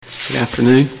Good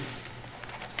afternoon.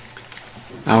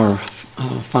 Our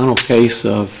final case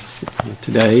of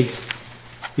today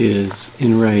is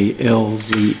in re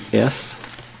L.Z.S.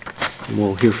 and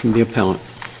we'll hear from the appellant.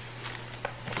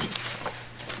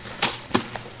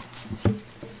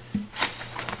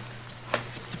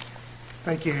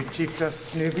 Thank you, Chief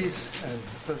Justice Newbies and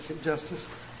Associate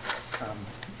Justice.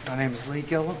 My name is Lee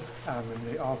Gillum. I'm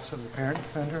in the Office of the Parent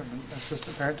Defender. I'm an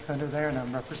Assistant Parent Defender there, and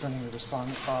I'm representing the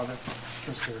respondent father,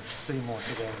 Mr. Seymour,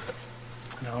 today.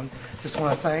 And I just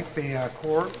want to thank the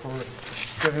court for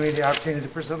giving me the opportunity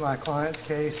to present my client's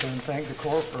case, and thank the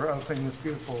court for opening this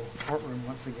beautiful courtroom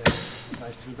once again.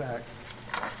 Nice to be back.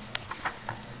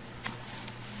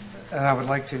 And I would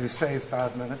like to save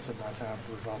 5 minutes of my time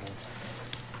for rebuttal.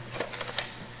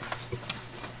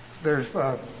 There's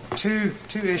two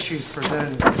issues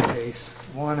presented in this case.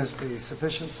 One is the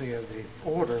sufficiency of the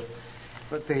order,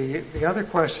 but the other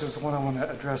question is the one I want to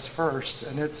address first,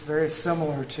 and it's very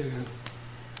similar to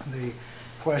the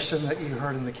question that you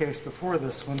heard in the case before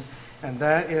this one, and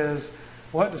that is,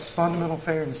 what does fundamental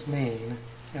fairness mean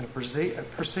in a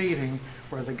proceeding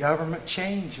where the government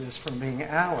changes from being an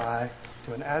ally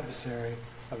to an adversary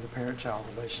of the parent-child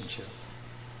relationship?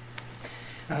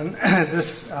 And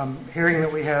this hearing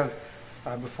that we have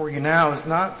before you now is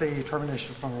not the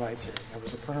termination of parental rights hearing. There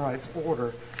was a parental rights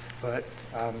order, but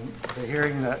the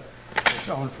hearing that is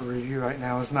on for review right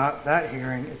now is not that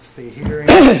hearing. It's the hearing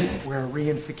where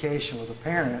reunification with a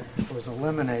parent was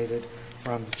eliminated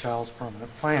from the child's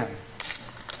permanent plan.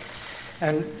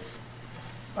 And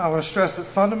I want to stress that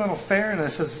fundamental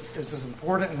fairness is as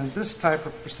important in this type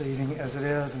of proceeding as it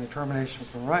is in the termination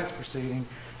of parental rights proceeding,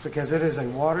 because it is a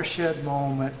watershed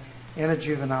moment in a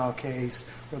juvenile case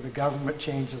where the government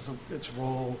changes its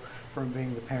role from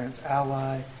being the parent's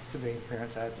ally to being the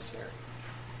parent's adversary.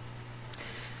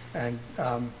 And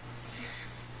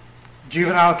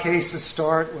juvenile cases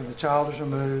start when the child is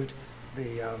removed.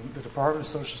 The Department of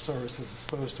Social Services is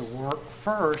supposed to work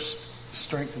first to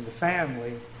strengthen the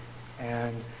family,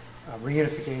 and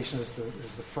reunification is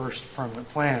the first permanent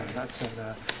plan. That's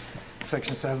in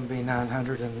Section 7B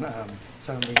 900 and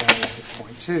 7B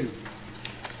 906.2.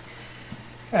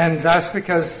 And that's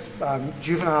because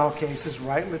juvenile cases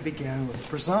rightly begin with the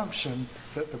presumption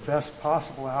that the best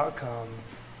possible outcome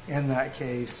in that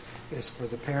case is for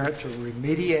the parent to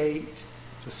remediate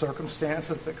the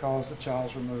circumstances that cause the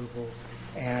child's removal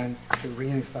and to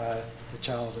reunify the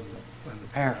child and the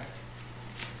parent.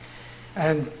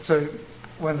 And so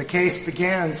when the case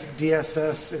begins,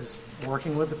 DSS is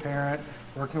working with the parent,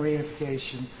 working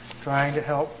reunification, trying to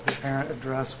help the parent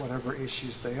address whatever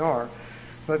issues they are.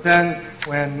 But then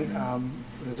when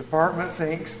the department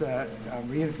thinks that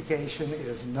reunification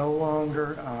is no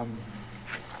longer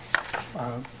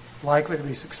likely to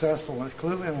be successful, and it's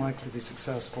clearly unlikely to be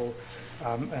successful,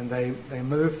 and they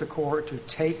move the court to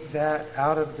take that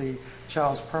out of the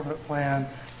child's permanent plan,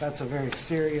 that's a very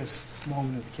serious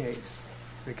moment in the case,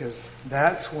 because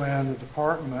that's when the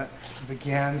department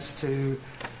begins to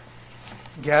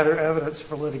gather evidence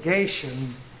for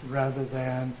litigation rather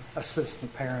than assist the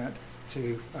parent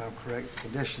to correct the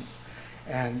conditions.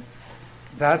 And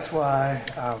that's why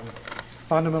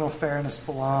fundamental fairness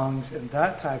belongs in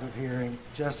that type of hearing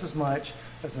just as much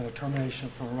as in a termination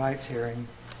of parental rights hearing.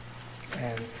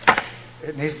 And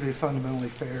it needs to be fundamentally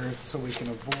fair so we can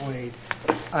avoid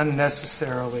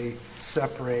unnecessarily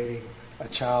separating a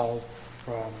child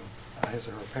from his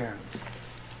or her parents.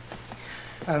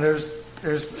 And there's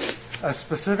a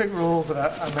specific rule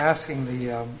that I'm asking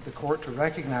the court to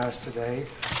recognize today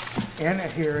in a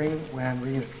hearing when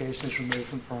reunification is removed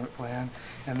from the permanent plan,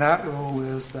 and that rule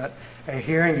is that a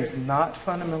hearing is not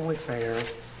fundamentally fair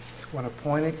when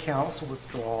appointed counsel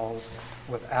withdraws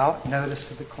without notice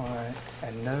to the client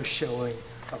and no showing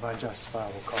of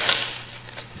unjustifiable cause.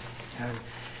 And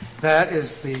that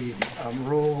is the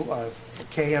rule of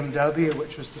KMW,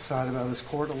 which was decided by this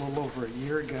court a little over a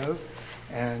year ago.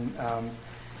 And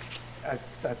I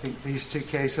think these two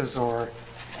cases are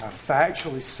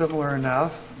factually similar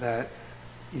enough that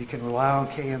you can rely on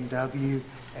KMW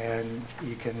and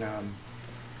you can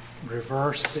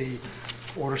reverse the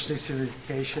order ceasing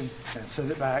reunification and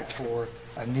send it back for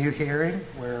a new hearing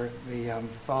where the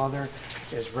father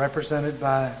is represented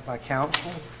by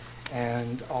counsel,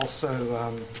 and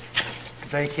also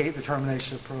vacate the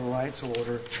termination of parental rights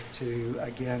order to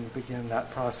again begin that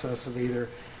process of either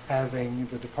having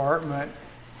the department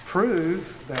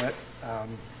prove that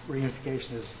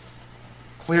reunification is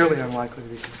clearly unlikely to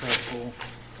be successful,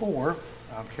 or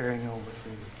carrying on with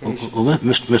reunification. Well,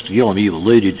 Mr. Gillum, you've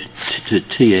alluded to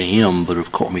TAM, but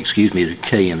of course, excuse me, to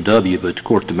KMW, but of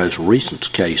course the most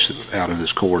recent case out of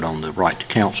this court on the right to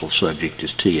counsel subject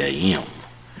is TAM.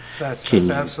 That's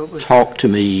Can absolutely you talk to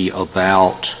me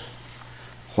about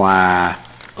why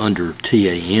under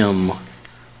TAM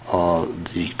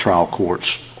the trial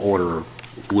court's order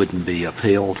wouldn't be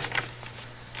upheld?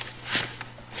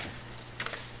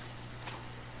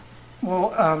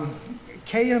 Well,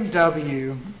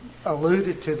 KMW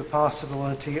alluded to the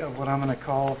possibility of what I'm going to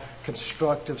call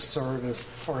constructive service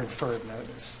or inferred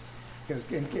notice.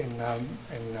 Because in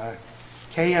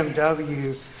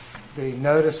KMW, the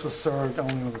notice was served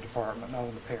only on the department, not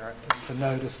on the parent. The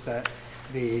notice that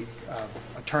the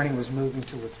attorney was moving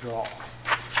to withdraw.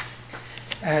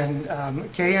 And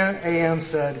KAM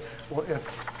said, well,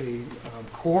 if the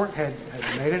court had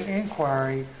made an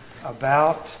inquiry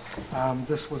about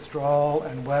this withdrawal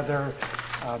and whether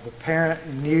the parent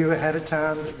knew ahead of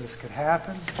time that this could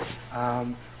happen,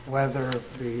 whether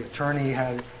the attorney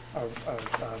had a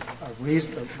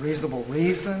reasonable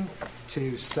reason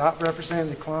to stop representing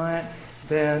the client,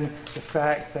 then the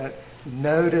fact that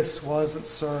notice wasn't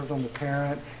served on the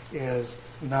parent is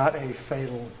not a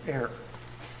fatal error.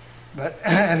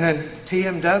 And then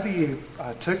TMW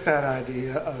took that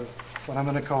idea of what I'm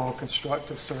going to call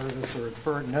constructive service or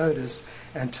inferred notice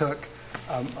and took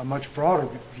a much broader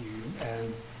view,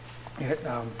 and it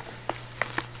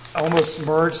almost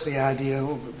merged the idea,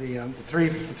 the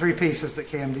three pieces that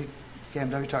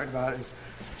KMW talked about is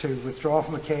to withdraw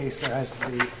from a case there has to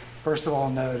be, first of all,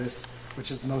 notice,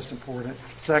 which is the most important.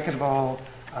 Second of all,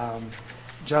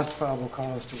 justifiable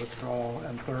cause to withdraw,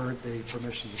 and third, the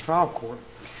permission of the trial court.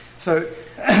 So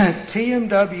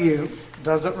TMW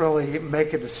doesn't really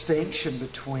make a distinction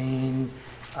between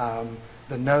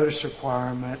the notice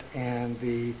requirement and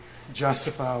the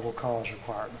justifiable cause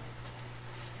requirement.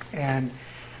 And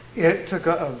it took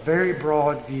a very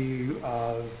broad view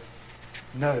of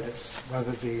notice,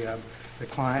 whether the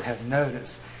client had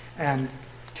notice. And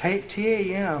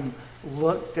TAM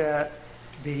looked at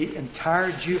the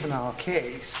entire juvenile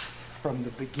case from the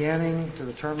beginning to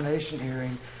the termination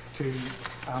hearing to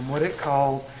what it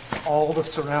called all the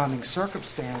surrounding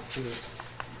circumstances,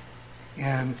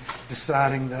 and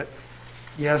deciding that,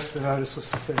 yes, the notice was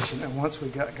sufficient. And once we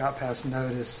got past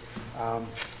notice,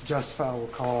 justifiable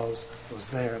cause was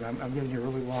there. And I'm giving you a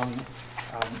really long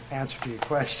answer to your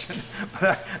question,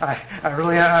 but I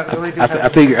really do.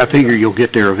 I figure you'll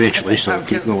get there eventually. So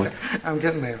keep going. I'm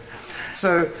getting there.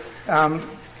 So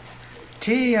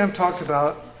TEM talked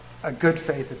about a good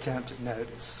faith attempt at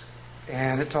notice,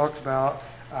 and it talked about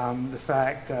the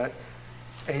fact that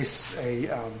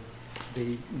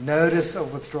the notice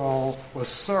of withdrawal was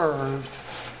served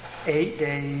 8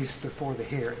 days before the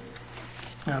hearing.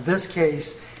 Now, this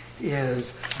case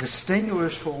is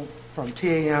distinguishable from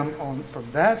TAM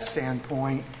from that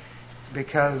standpoint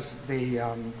because the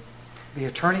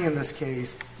attorney in this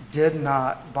case did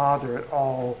not bother at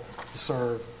all to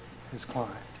serve his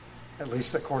client, at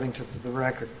least according to the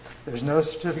record. There's no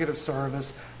certificate of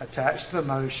service attached to the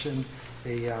motion.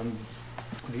 The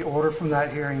order from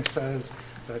that hearing says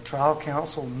the trial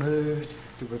counsel moved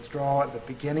to withdraw at the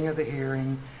beginning of the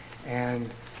hearing, and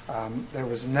there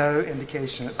was no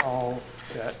indication at all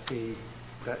that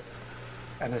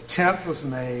an attempt was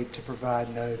made to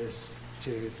provide notice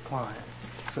to the client.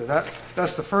 So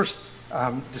that's the first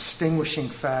distinguishing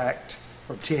fact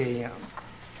from TAM.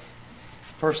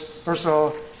 First of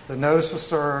all, the notice was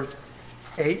served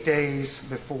 8 days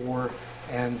before,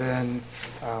 and then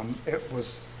it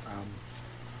was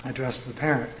addressed to the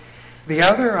parent. The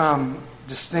other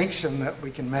distinction that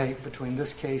we can make between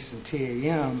this case and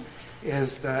TAM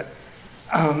is that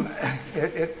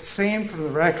it seemed from the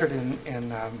record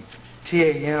in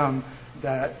TAM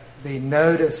that the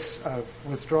notice of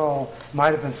withdrawal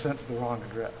might have been sent to the wrong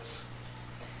address.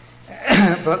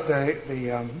 But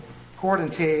the court in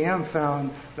TAM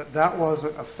found that that was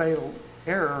a fatal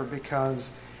error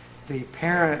because the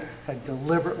parent had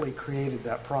deliberately created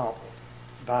that problem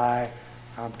by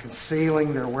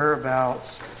concealing their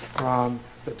whereabouts from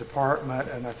the department,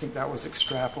 and I think that was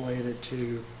extrapolated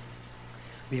to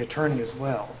the attorney as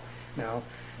well. Now,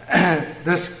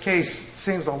 this case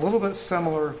seems a little bit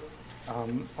similar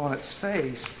on its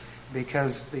face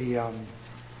because the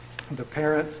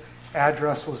parent's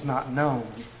address was not known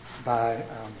by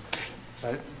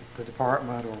the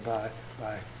department or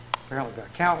by apparently by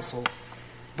counsel.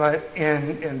 But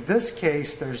in this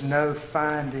case, there's no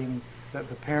finding that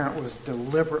the parent was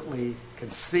deliberately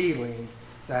concealing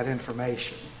that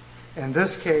information. In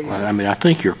this case... Well, I mean, I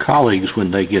think your colleagues,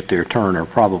 when they get their turn, are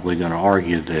probably going to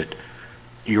argue that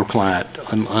your client,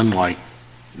 unlike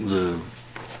the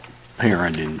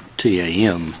parent in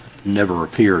TAM, never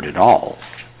appeared at all.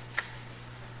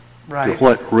 Right. To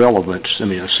what relevance, I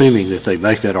mean, assuming that they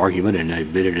make that argument, and they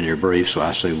did it in their brief, so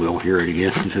I say we'll hear it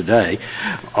again today,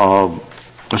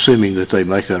 assuming that they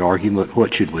make that argument,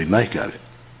 what should we make of it?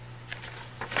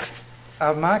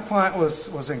 My client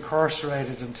was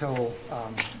incarcerated until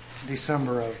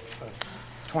December of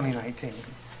 2019.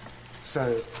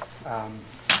 So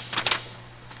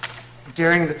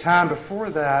during the time before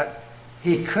that,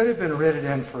 he could have been written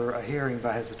in for a hearing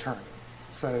by his attorney.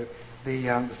 So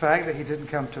the fact that he didn't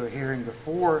come to a hearing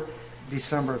before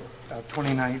December of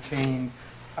 2019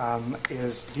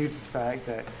 is due to the fact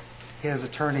that his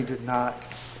attorney did not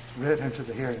writ him to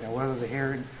the hearing. Now, whether the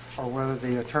hearing or whether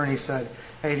the attorney said,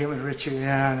 "Hey, do you want me to writ you in?"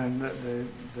 and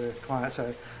the client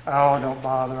said, "Oh, don't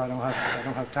bother. I don't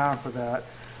have time for that."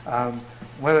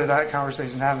 Whether that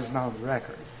conversation happened is not on the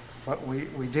record. But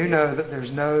we do know that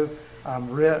there's no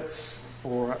writs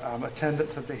or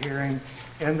attendance at the hearing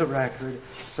in the record,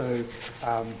 so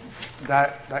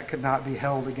that could not be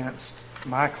held against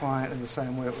my client in the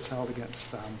same way it was held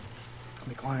against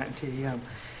the client in TEM.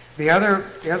 The other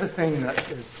thing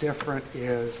that is different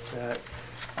is that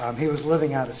he was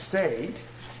living out of state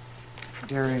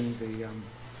during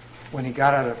when he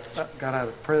got out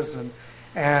of prison,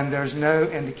 and there's no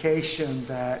indication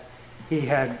that he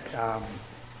had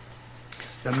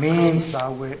the means by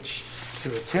which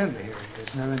to attend the hearing.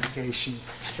 There's no indication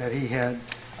that he had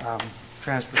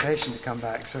transportation to come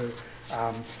back. So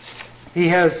he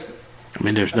has. I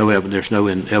mean, there's no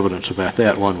evidence about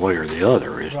that one way or the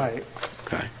other, is there? Right.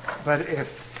 Okay. But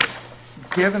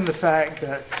given the fact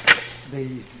that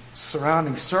the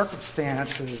surrounding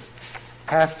circumstances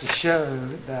have to show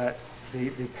that the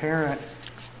parent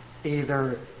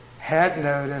either had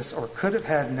notice or could have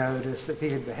had notice if he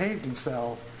had behaved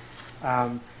himself,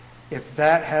 if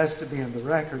that has to be in the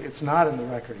record, it's not in the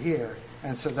record here.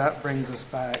 And so that brings us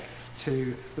back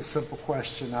to the simple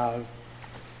question of,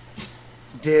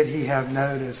 did he have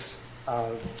notice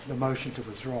of the motion to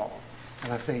withdraw?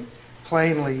 And I think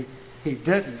plainly he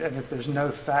didn't. And if there's no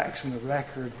facts in the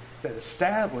record that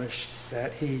establish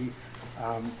that he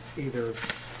either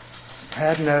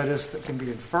had notice that can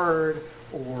be inferred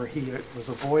or he was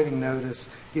avoiding notice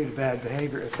due to bad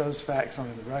behavior, if those facts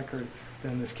aren't in the record,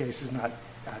 then this case is not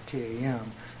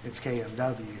TAM, it's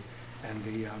KMW, and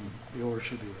the order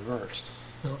should be reversed.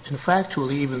 And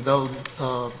factually, even though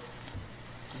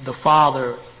the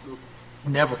father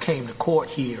never came to court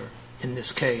here in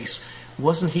this case,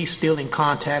 wasn't he still in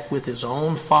contact with his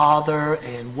own father,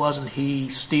 and wasn't he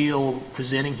still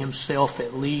presenting himself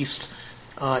at least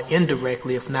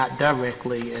indirectly, if not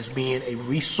directly, as being a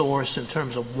resource in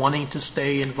terms of wanting to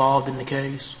stay involved in the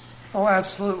case? Oh,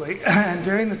 absolutely. And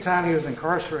during the time he was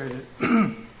incarcerated,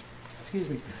 excuse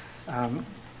me,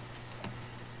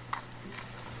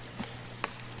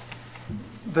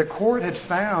 the court had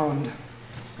found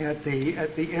near the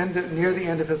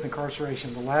end of his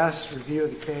incarceration, the last review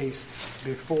of the case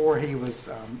before he was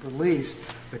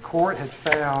released, the court had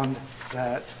found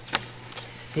that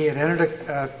he had entered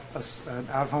an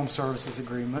out-of-home services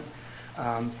agreement.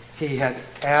 He had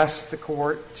asked the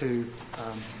court to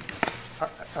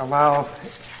allow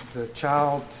the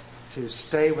child to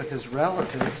stay with his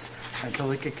relatives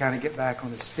until he could kind of get back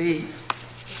on his feet.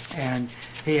 And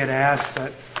he had asked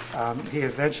that he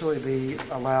eventually be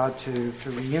allowed to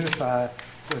reunify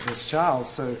with his child.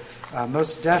 So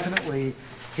most definitely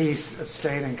he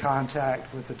stayed in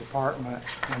contact with the department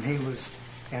when he was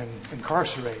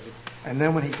incarcerated. And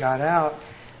then when he got out,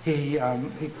 he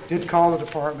did call the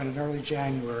department in early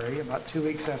January, about 2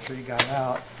 weeks after he got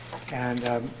out, and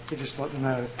he just let them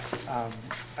know,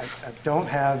 I don't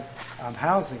have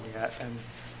housing yet.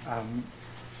 And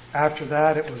after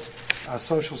that, it was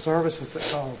social services that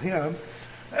called him.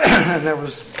 And there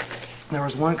was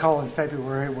one call in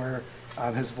February where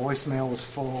his voicemail was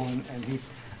full and he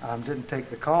didn't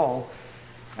take the call.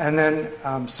 And then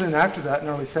soon after that, in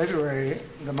early February,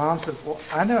 the mom says, "Well,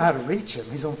 I know how to reach him.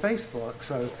 He's on Facebook,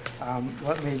 so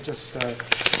let me just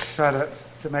try to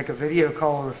make a video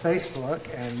call over Facebook."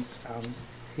 And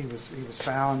he was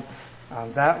found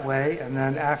that way. And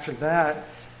then after that,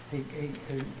 he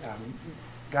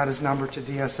got his number to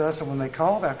DSS, and when they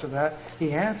called after that,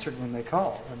 he answered when they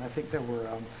called. And I think there were,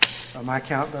 on my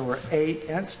count, there were 8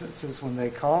 instances when they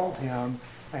called him,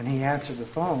 and he answered the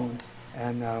phone.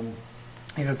 And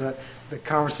the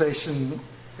conversation,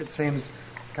 it seems,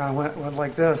 kind of went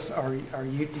like this: do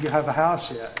you have a house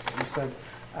yet? And he said,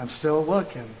 "I'm still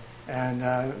looking." And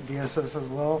DSS says,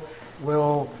 "Well,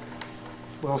 we'll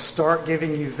we'll start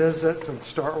giving you visits and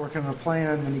start working on a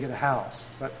plan when you get a house.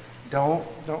 But don't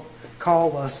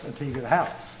call us until you get a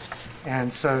house.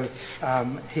 And so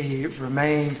he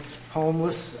remained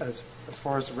homeless, as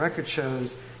far as the record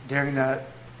shows, during that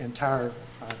entire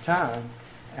time.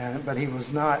 But he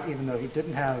was not, even though he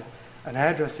didn't have an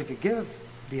address he could give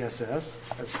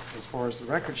DSS, as far as the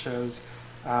record shows,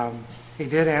 he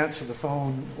did answer the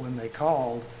phone when they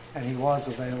called, and he was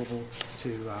available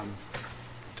to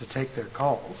take their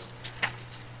calls.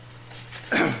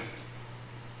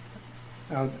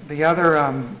 Now, the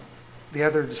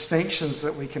other distinctions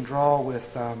that we can draw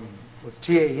with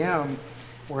TAM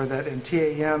were that in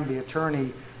TAM the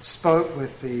attorney spoke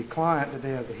with the client the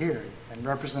day of the hearing and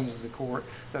represented to the court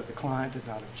that the client did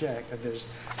not object. And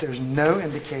there's no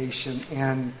indication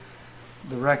in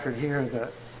the record here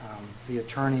that the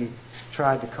attorney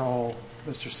tried to call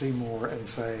Mr. Seymour and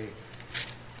say,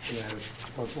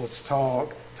 let's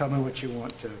talk. Tell me what you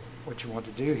want to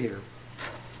do here.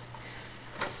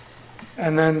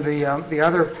 And then the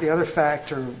other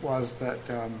factor was that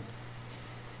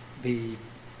the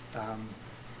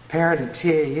parent in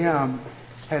TAM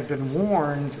had been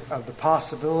warned of the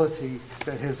possibility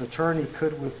that his attorney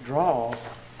could withdraw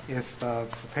if the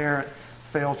parent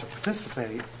failed to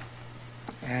participate.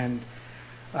 And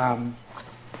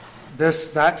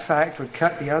that fact would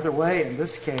cut the other way in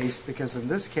this case, because in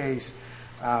this case,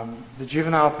 the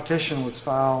juvenile petition was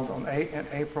filed in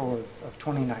April of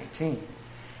 2019.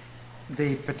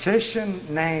 The petition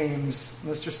names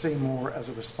Mr. Seymour as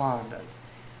a respondent,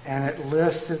 and it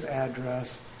lists his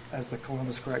address as the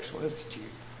Columbus Correctional Institute.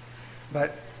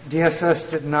 But DSS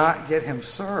did not get him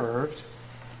served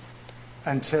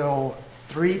until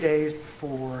 3 days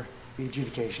before the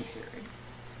adjudication hearing.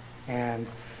 And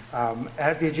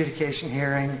at the adjudication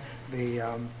hearing,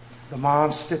 the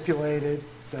mom stipulated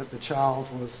that the child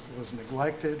was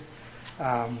neglected.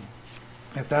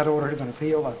 If that order had been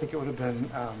appealed, I think it would have been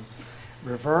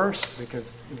reversed,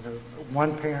 because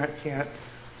one parent can't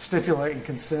stipulate and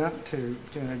consent to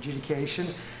an adjudication.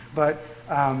 But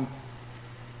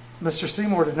Mr.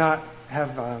 Seymour did not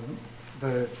have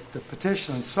the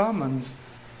petition and summons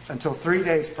until 3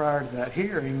 days prior to that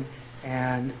hearing,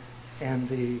 and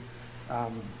the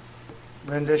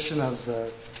rendition of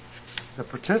the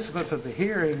participants of the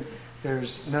hearing,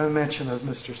 there's no mention of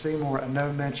Mr. Seymour and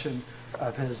no mention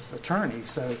of his attorney.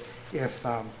 So if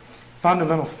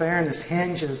fundamental fairness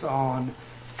hinges on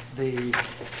the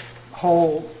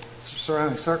whole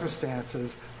surrounding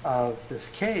circumstances of this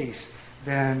case,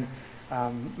 then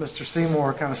Mr.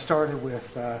 Seymour kind of started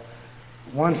with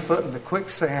 1 foot in the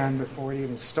quicksand before it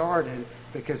even started,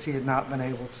 because he had not been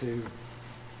able to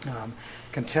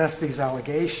contest these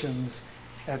allegations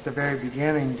at the very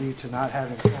beginning due to not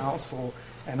having counsel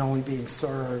and only being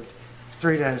served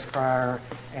 3 days prior,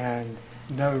 and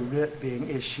no writ being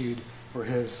issued for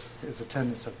his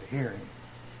attendance at the hearing.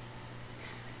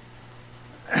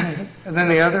 And then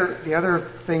the other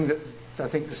thing that I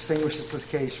think distinguishes this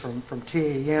case from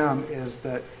TAM is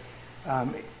that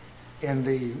in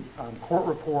the court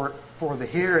report for the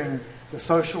hearing, the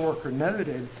social worker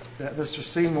noted that Mr.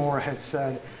 Seymour had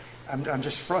said, I'm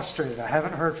just frustrated. I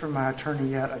haven't heard from my attorney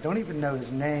yet. I don't even know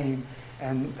his name.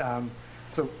 And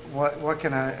so what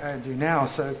can I do now?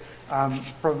 So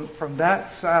from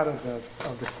that side of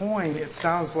the coin, it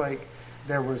sounds like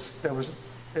it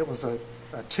was a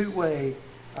two-way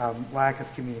lack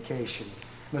of communication.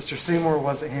 Mr. Seymour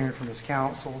wasn't hearing from his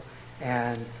counsel,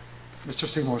 and Mr.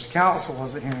 Seymour's counsel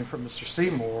wasn't hearing from Mr.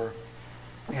 Seymour.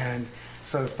 And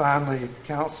so finally,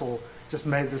 counsel just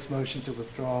made this motion to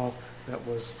withdraw that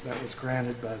was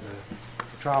granted by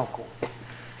the trial court.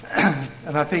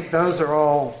 And I think those are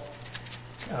all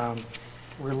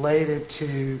related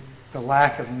to the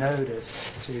lack of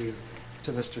notice to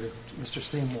Mr.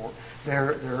 Seymour.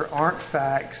 There aren't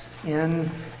facts in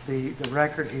the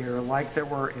record here, like there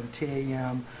were in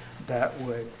TAM, that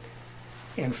would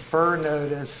infer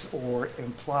notice or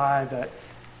imply that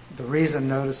the reason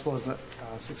notice wasn't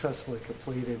successfully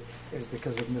completed is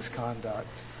because of misconduct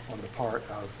on the part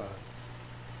of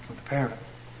the parent.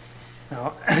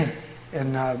 Now,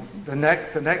 and the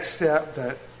next step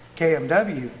that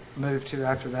KMW moved to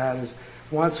after that is,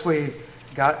 once we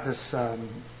got this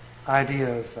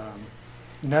idea of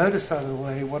notice out of the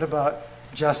way, what about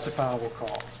justifiable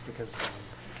cause? Because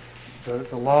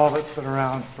the law that's been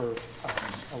around for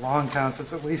a long time,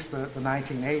 since at least the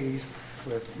 1980s,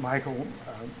 with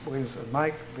Williams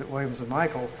and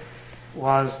Michael,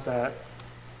 was that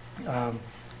an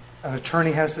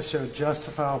attorney has to show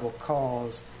justifiable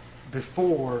cause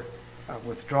before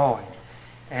withdrawing.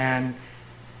 And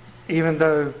even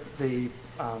though the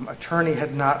attorney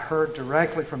had not heard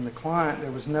directly from the client,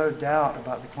 there was no doubt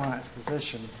about the client's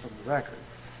position from the record.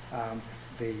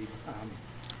 The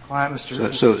client,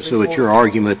 Mr. So it's your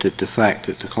argument that the fact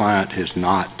that the client has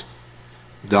not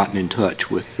gotten in touch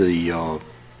with the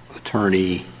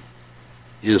attorney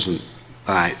isn't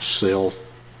by itself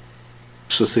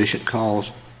sufficient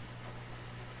cause?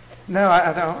 No,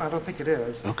 I don't think it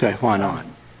is. Okay, why not?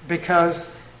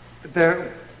 Because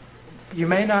you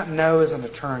may not know as an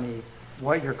attorney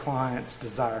what your client's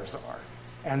desires are.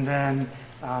 And then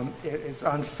it's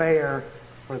unfair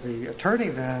for the attorney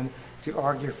then to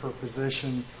argue for a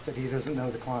position that he doesn't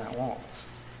know the client wants.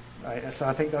 Right? And so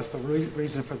I think that's the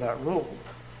reason for that rule,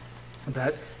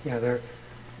 that that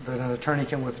an attorney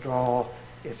can withdraw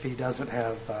if he doesn't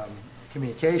have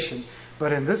communication.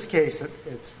 But in this case,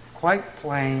 it's quite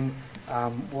plain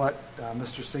what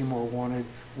Mr. Seymour wanted,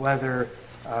 whether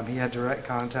he had direct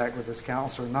contact with his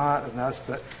counsel or not, and that's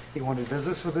that he wanted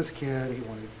visits with his kid, he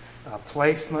wanted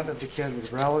placement of the kid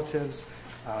with relatives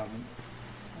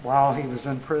while he was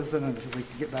in prison until he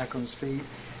could get back on his feet,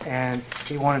 and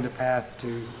he wanted a path to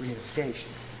reunification.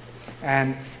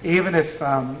 And even if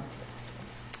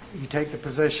you take the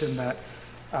position that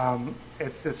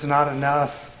it's not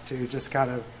enough to just kind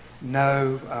of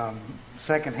know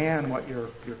secondhand what your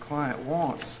client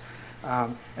wants,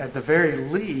 at the very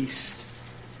least,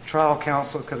 trial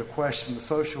counsel could have questioned the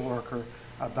social worker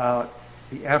about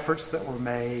the efforts that were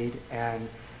made and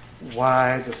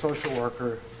why the social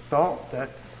worker thought that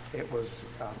it was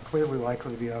clearly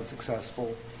likely to be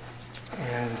unsuccessful,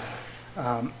 and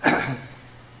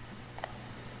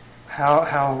how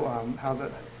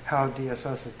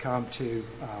DSS had come to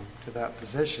that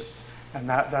position. And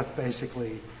that's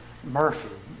basically Murphy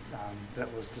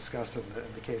that was discussed in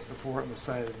the case before it was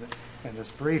cited in this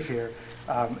brief here.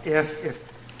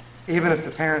 Even if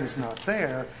the parent is not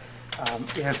there,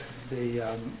 if the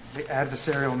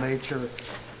adversarial nature,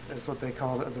 is what they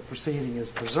call it, the proceeding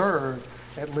is preserved,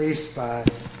 at least by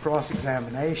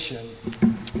cross-examination,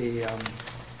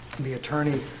 the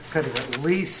attorney could have at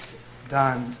least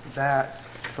done that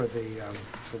for the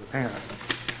parent.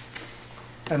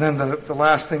 And then the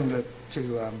last thing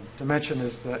to mention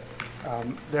is that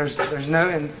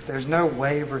there's no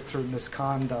waiver through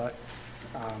misconduct,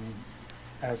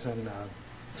 as in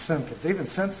Simpkins. Even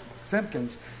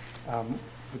Simpkins,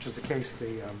 which was the case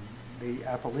the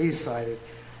appellee cited,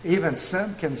 even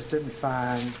Simpkins didn't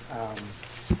find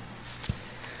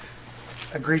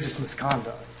egregious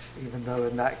misconduct, even though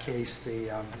in that case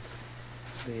it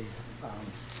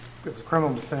was a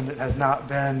criminal defendant had not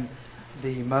been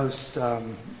the most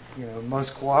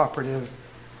most cooperative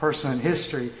person in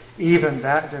history. Even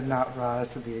that did not rise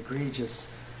to the egregious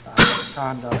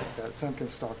conduct that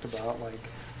Simpkins talked about, like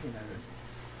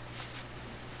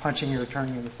punching your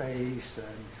attorney in the face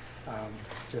and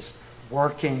just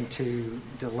working to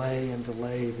delay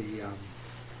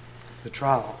the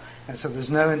trial. And so there's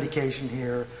no indication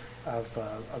here of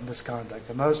misconduct.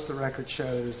 The most the record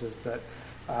shows is that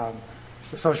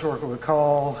the social worker would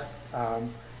call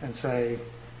and say,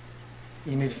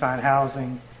 "You need to find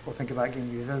housing. We'll think about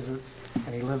getting you visits."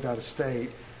 And he lived out of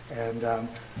state, and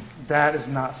that is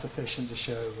not sufficient to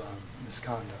show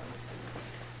misconduct.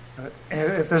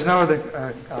 If there's no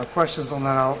other questions on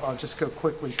that, I'll just go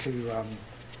quickly to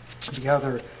the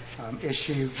other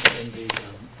issue in the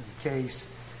case,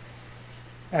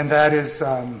 and that is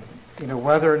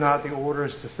whether or not the order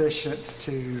is sufficient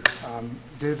to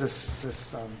do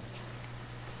this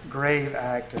grave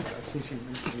act of ceasing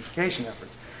reunification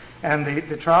efforts. And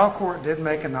the trial court did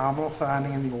make a nominal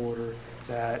finding in the order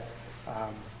that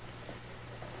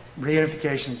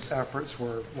reunification efforts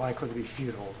were likely to be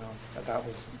futile. That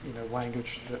was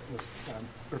language that was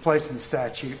replaced in the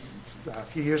statute a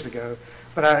few years ago.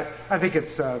 But I think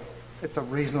it's a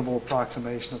reasonable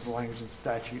approximation of the language in the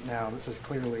statute now. This is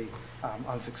clearly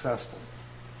unsuccessful.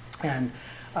 And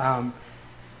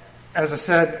as I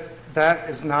said, that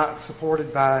is not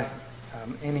supported by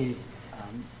any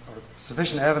or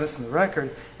sufficient evidence in the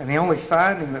record. And the only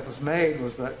finding that was made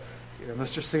was that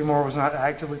Mr. Seymour was not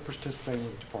actively participating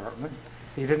with the department.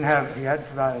 He hadn't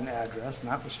provided an address, and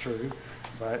that was true.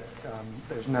 But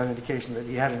there's no indication that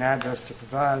he had an address to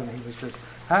provide, and he was just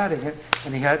hiding it,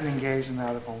 and he hadn't engaged in an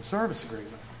out-of-home service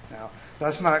agreement. Now,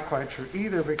 that's not quite true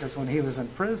either, because when he was in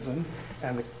prison,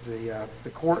 and the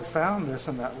court found this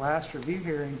in that last review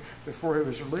hearing before he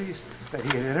was released, that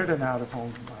he had entered an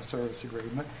out-of-home service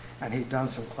agreement, and he'd done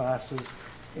some classes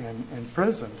in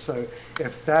prison. So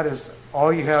if that is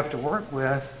all you have to work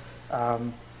with,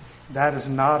 that is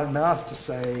not enough to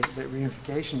say that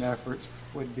reunification efforts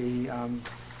would be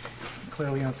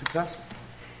clearly unsuccessful.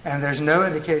 And there's no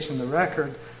indication in the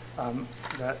record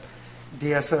that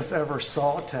DSS ever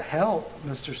sought to help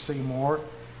Mr. Seymour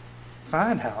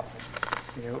find housing.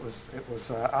 It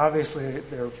was obviously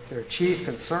their chief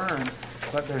concern,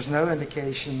 but there's no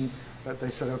indication that they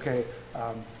said, okay,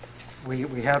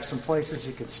 we have some places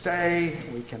you can stay.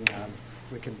 We can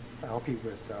help you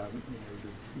with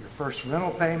your first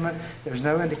rental payment. There's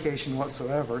no indication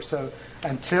whatsoever. So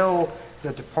until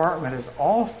the department has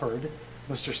offered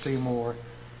Mr. Seymour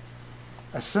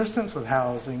assistance with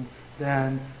housing,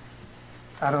 then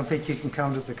I don't think you can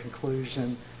come to the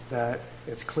conclusion that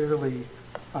it's clearly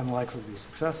unlikely to be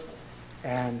successful.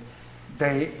 And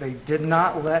they did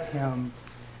not let him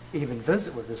even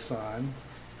visit with his son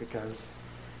because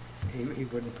he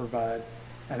wouldn't provide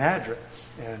an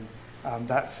address. And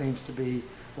that seems to be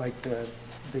like the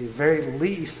very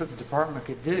least that the department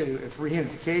could do. If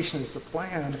reunification is the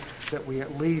plan, that we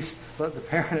at least let the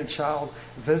parent and child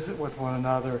visit with one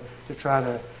another to try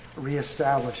to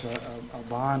reestablish a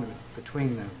bond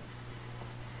between them.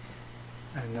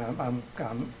 And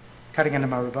I'm cutting into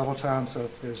my rebuttal time, so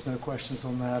if there's no questions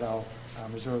on that, I'll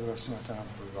reserve the rest of my time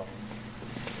for rebuttal.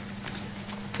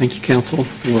 Thank you, counsel.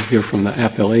 We'll hear from the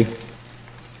appellee.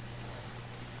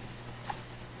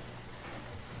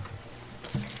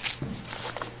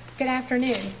 Good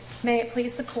afternoon. May it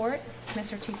please the court,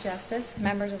 Mr. Chief Justice,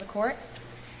 members of the court.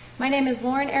 My name is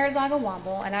Lauren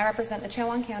Arizaga-Womble, and I represent the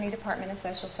Chowan County Department of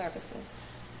Social Services.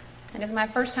 It is my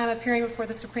first time appearing before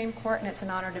the Supreme Court, and it's an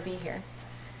honor to be here.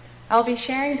 I'll be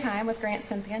sharing time with Grant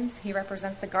Simpkins. He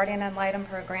represents the Guardian Ad Litem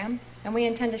program, and we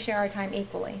intend to share our time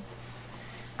equally.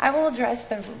 I will address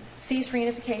the cease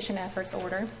reunification efforts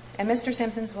order, and Mr.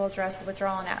 Simpkins will address the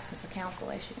withdrawal and absence of counsel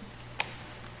issue.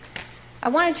 I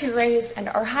wanted to raise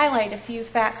or highlight a few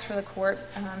facts for the court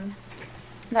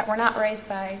that were not raised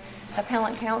by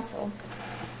appellant counsel.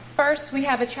 First, we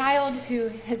have a child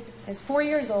who is 4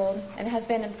 years old and has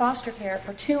been in foster care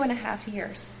for 2.5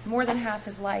 years, more than half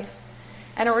his life,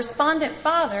 and a respondent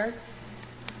father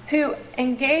who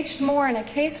engaged more in a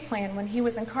case plan when he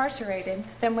was incarcerated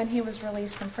than when he was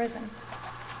released from prison.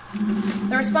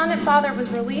 The respondent father was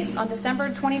released on December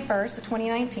 21st of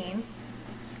 2019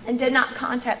 and did not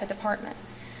contact the department.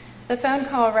 The phone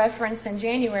call referenced in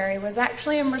January was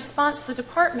actually in response to the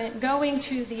department going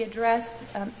to the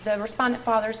address, the respondent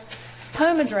father's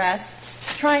home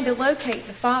address, trying to locate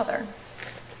the father.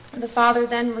 The father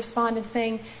then responded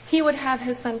saying he would have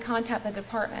his son contact the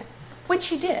department, which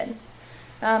he did.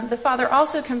 The father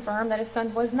also confirmed that his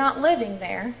son was not living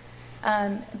there,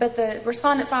 but the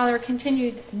respondent father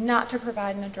continued not to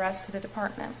provide an address to the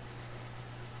department.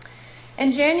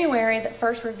 In January, the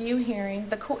first review hearing,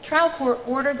 the trial court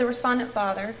ordered the respondent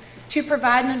father to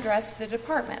provide an address to the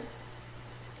department.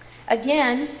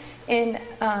 Again, in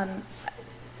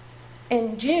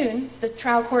June, the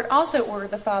trial court also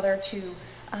ordered the father to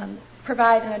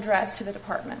provide an address to the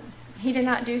department. He did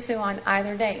not do so on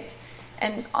either date.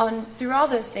 And through all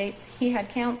those dates, he had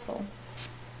counsel.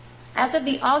 As of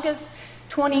the August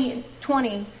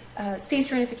 2020 cease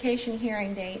reunification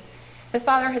hearing date, the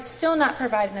father had still not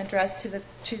provided an address to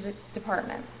the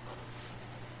department.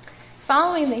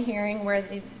 Following the hearing where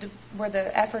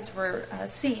the efforts were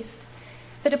ceased,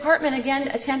 the department again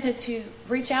attempted to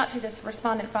reach out to this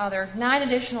respondent father 9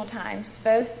 additional times,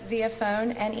 both via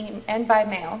phone and by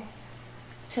mail,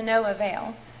 to no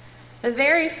avail. The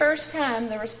very first time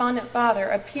the respondent father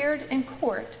appeared in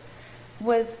court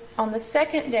was on the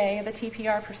second day of the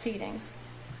TPR proceedings.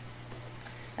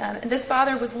 This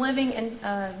father was living in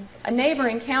a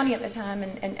neighboring county at the time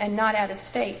and not out of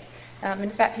state. In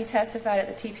fact, he testified at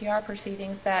the TPR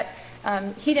proceedings that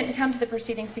he didn't come to the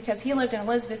proceedings because he lived in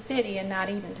Elizabeth City and not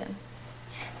Edenton.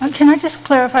 Can I just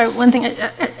clarify one thing?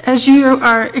 As you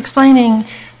are explaining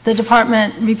the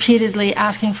department repeatedly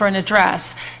asking for an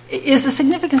address, is the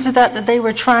significance of that they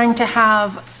were trying to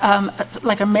have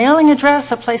like a mailing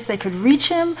address, a place they could reach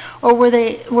him, or were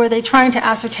they trying to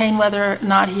ascertain whether or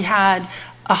not he had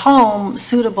a home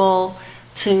suitable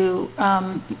to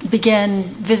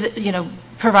begin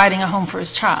providing a home for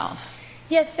his child?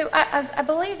 Yes, so I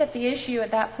believe that the issue at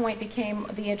that point became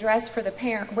the address for the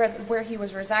parent where he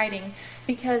was residing,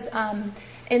 because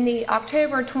in the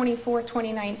October 24,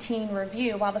 2019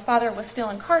 review, while the father was still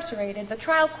incarcerated, the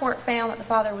trial court found that the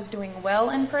father was doing well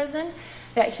in prison,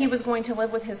 that he was going to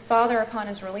live with his father upon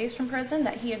his release from prison,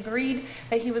 that he agreed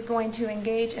that he was going to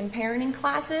engage in parenting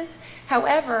classes.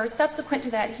 However, subsequent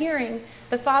to that hearing,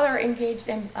 the father engaged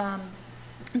in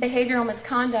behavioral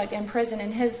misconduct in prison,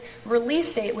 and his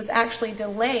release date was actually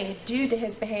delayed due to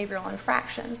his behavioral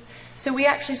infractions. So we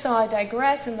actually saw a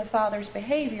digress in the father's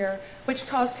behavior, which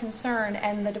caused concern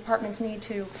and the department's need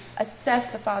to assess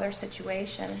the father's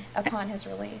situation upon his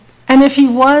release. And if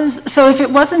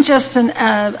it wasn't just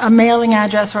a mailing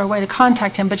address or a way to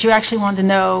contact him, but you actually wanted to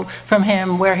know from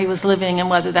him where he was living and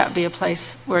whether that would be a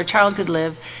place where a child could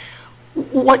live,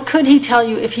 what could he tell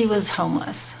you if he was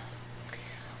homeless?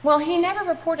 Well, he never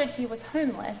reported he was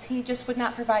homeless. He just would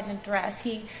not provide an address.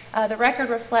 The record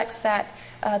reflects that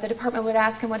the department would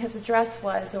ask him what his address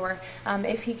was, or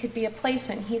if he could be a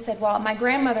placement. He said, well, my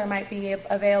grandmother might be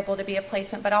available to be a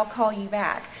placement, but I'll call you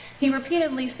back. He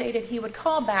repeatedly stated he would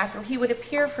call back, or he would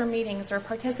appear for meetings or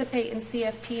participate in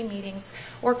CFT meetings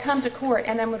or come to court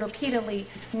and then would repeatedly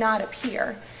not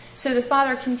appear. So the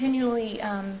father continually,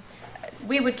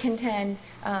 we would contend,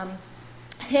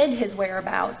 hid his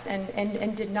whereabouts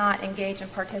and did not engage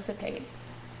and participate.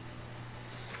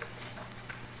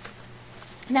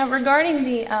 Now, regarding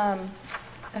the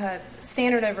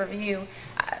standard of review,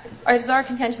 it is our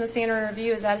contention the standard of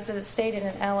review is as is stated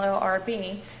in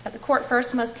LORB, that the court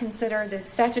first must consider the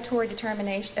statutory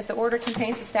determination, if the order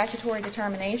contains the statutory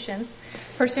determinations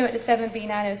pursuant to 7B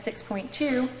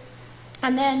 906.2,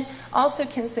 and then also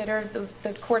consider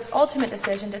the court's ultimate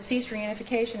decision to cease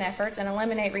reunification efforts and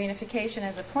eliminate reunification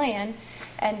as a plan,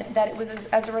 and that it was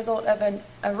as a result of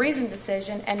a reasoned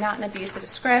decision and not an abuse of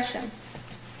discretion.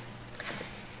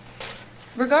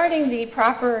 Regarding the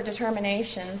proper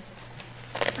determinations,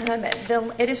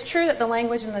 it is true that the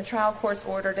language in the trial court's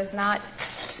order does not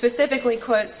specifically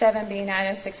quote 7B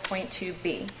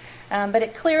 906.2b, but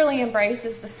it clearly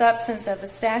embraces the substance of the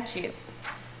statute.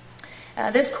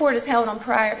 This court has held on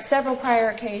several prior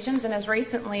occasions, and as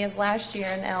recently as last year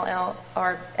in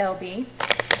LB,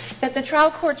 that the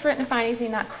trial court's written findings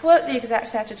need not quote the exact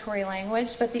statutory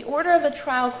language, but the order of the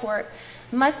trial court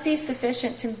must be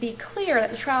sufficient to be clear that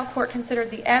the trial court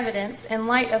considered the evidence in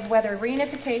light of whether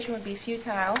reunification would be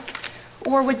futile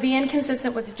or would be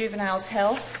inconsistent with the juvenile's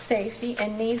health, safety,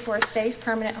 and need for a safe,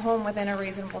 permanent home within a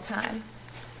reasonable time.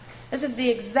 This is the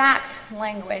exact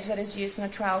language that is used in the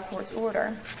trial court's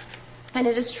order. And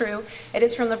it is true, it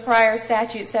is from the prior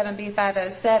statute 7B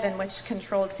 507, which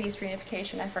controlled ceased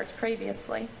reunification efforts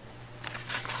previously.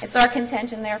 It's our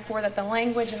contention, therefore, that the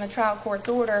language in the trial court's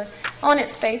order on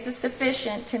its face is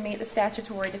sufficient to meet the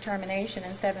statutory determination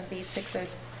in 7B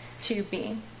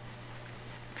 602B.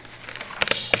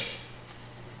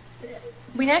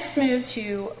 We next move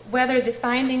to whether the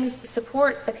findings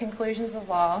support the conclusions of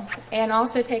law and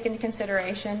also take into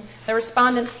consideration the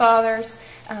respondent's father's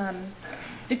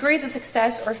degrees of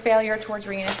success or failure towards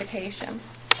reunification,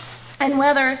 and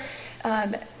whether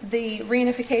the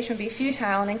reunification would be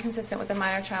futile and inconsistent with the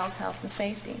minor child's health and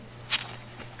safety.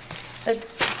 The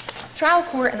trial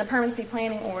court in the permanency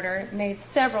planning order made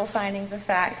several findings of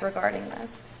fact regarding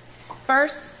this.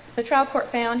 First, the trial court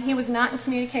found he was not in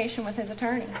communication with his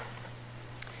attorney.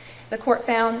 The court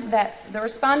found that the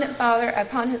respondent father,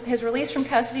 upon his release from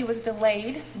custody, was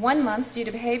delayed 1 month due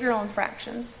to behavioral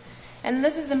infractions. And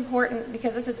this is important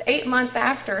because this is 8 months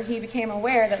after he became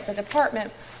aware that the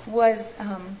department was,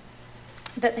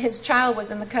 that his child was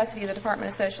in the custody of the Department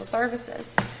of Social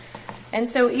Services. And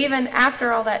so even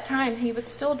after all that time, he was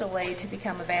still delayed to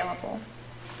become available.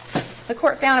 The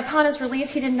court found upon his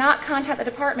release, he did not contact the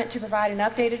department to provide an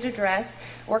updated address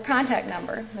or contact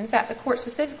number. In fact, the court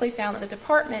specifically found that the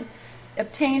department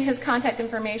obtained his contact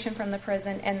information from the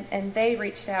prison, and they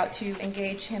reached out to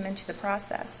engage him into the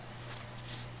process.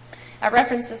 I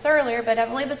referenced this earlier, but I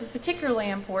believe this is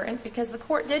particularly important because the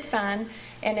court did find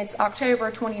in its October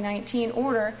 2019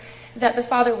 order that the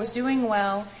father was doing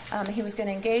well, he was going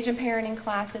to engage in parenting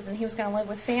classes, and he was going to live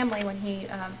with family when he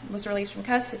was released from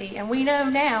custody. And we know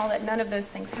now that none of those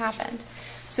things happened.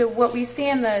 So what we see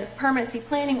in the permanency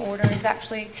planning order is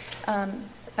actually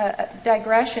a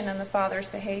digression in the father's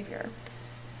behavior.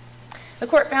 The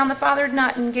court found the father did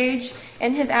not engage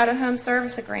in his out-of-home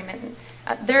service agreement.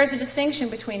 There is a distinction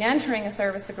between entering a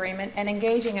service agreement and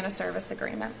engaging in a service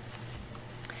agreement.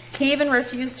 He even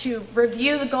refused to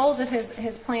review the goals of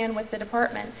his plan with the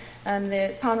department.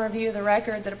 Upon review of the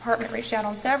record, the department reached out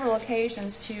on several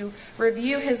occasions to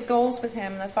review his goals with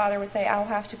him, and the father would say, "I'll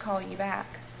have to call you back."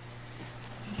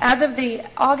 As of the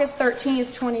August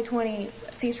 13th, 2020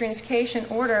 cease reunification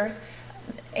order,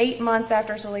 8 months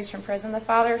after his release from prison, the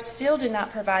father still did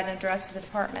not provide an address to the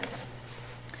department.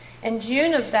 In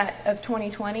June of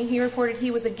 2020, he reported he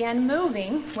was again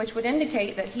moving, which would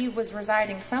indicate that he was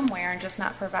residing somewhere and just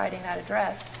not providing that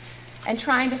address, and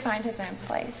trying to find his own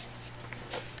place.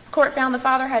 The court found the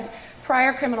father had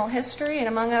prior criminal history, and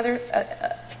among other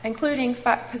including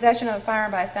possession of a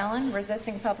firearm by a felon,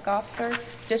 resisting a public officer,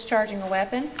 discharging a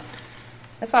weapon.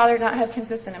 The father did not have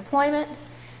consistent employment.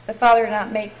 The father did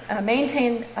not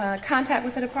maintain contact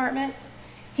with the department.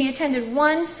 He attended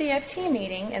one CFT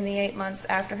meeting in the 8 months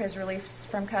after his release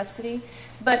from custody,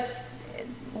 but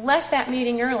left that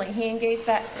meeting early. He engaged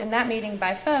in that meeting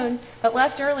by phone, but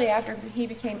left early after he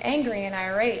became angry and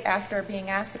irate after being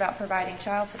asked about providing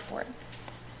child support.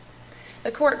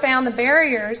 The court found the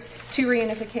barriers to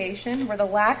reunification were the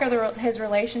lack of his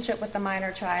relationship with the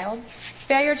minor child,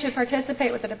 failure to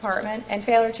participate with the department, and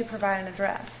failure to provide an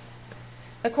address.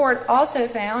 The court also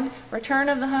found return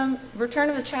of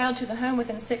the child to the home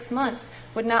within 6 months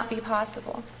would not be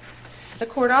possible. The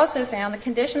court also found the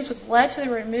conditions which led to the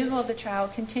removal of the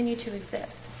child continue to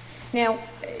exist. Now,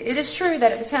 it is true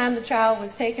that at the time the child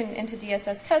was taken into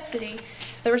DSS custody,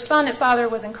 the respondent father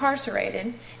was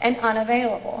incarcerated and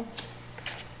unavailable.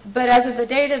 But as of the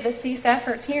date of the cease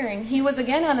efforts hearing, he was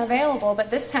again unavailable,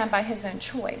 but this time by his own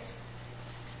choice.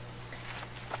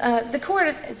 The Court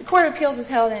of Appeals is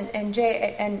held in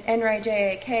NRA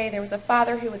JAK. There was a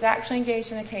father who was actually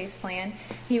engaged in a case plan.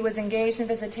 He was engaged in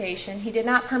visitation. He did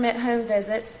not permit home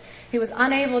visits. He was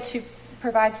unable to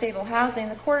provide stable housing.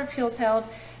 The Court of Appeals held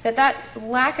that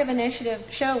lack of initiative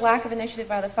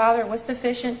by the father was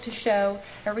sufficient to show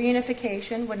a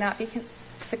reunification would not be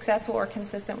successful or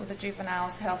consistent with the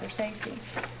juvenile's health or safety.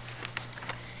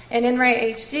 In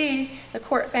NRA HD, the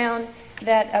court found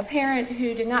that a parent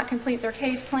who did not complete their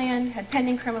case plan had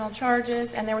pending criminal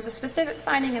charges, and there was a specific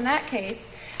finding in that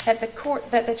case that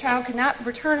the child could not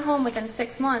return home within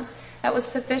 6 months. That was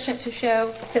sufficient to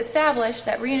establish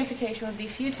that reunification would be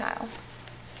futile.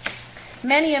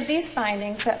 Many of these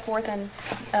findings set forth in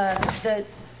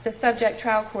the subject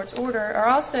trial court's order are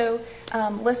also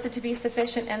listed to be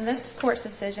sufficient in this court's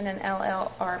decision in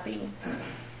LLRB.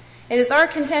 It is our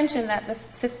contention that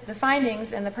the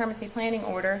findings in the permanency planning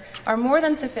order are more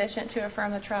than sufficient to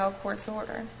affirm the trial court's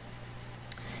order.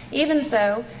 Even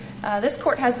so, this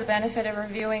court has the benefit of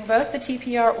reviewing both the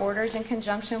TPR orders in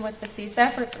conjunction with the cease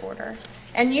efforts order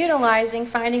and utilizing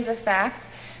findings of facts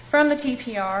from the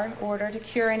TPR order to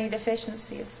cure any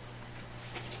deficiencies.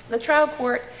 The trial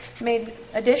court made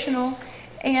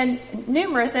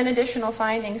numerous additional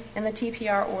findings in the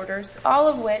TPR orders, all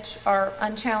of which are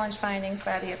unchallenged findings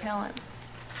by the appellant.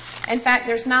 In fact,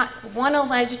 there's not one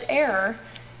alleged error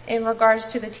in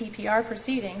regards to the TPR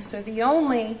proceedings, so the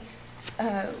only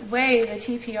way the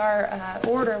TPR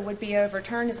order would be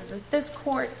overturned is if this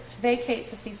court vacates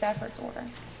the cease efforts order.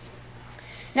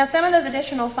 Now, some of those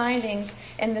additional findings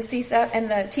in the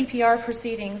TPR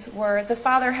proceedings were the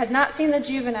father had not seen the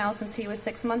juvenile since he was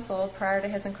 6 months old prior to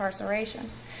his incarceration.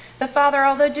 The father,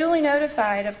 although duly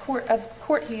notified of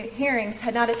court hearings,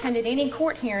 had not attended any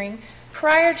court hearing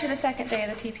prior to the second day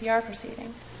of the TPR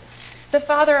proceeding. The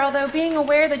father, although being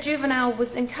aware the juvenile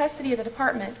was in custody of the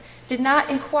department, did not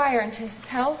inquire into his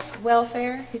health,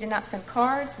 welfare. He did not send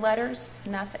cards, letters,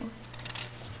 nothing.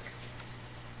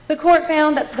 The court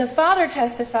found that the father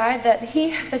testified that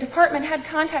the department had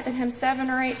contacted him 7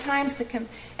 or 8 times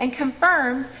and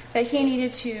confirmed that he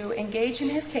needed to engage in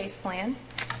his case plan,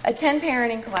 attend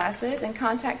parenting classes, and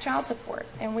contact child support,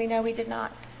 and we know he did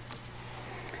not.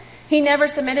 He never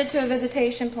submitted to a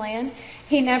visitation plan.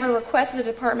 He never requested the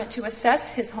department to assess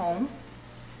his home.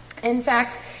 In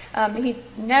fact, he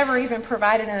never even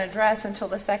provided an address until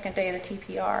the second day of the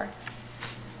TPR.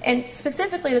 And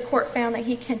specifically, the court found that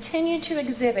he continued to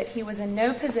exhibit he was in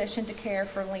no position to care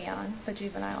for Leon, the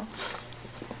juvenile.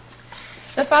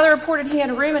 The father reported he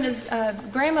had a room in his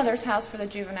grandmother's house for the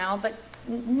juvenile, but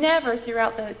never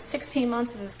throughout the 16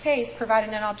 months of his case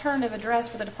provided an alternative address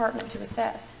for the department to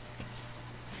assess.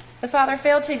 The father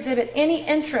failed to exhibit any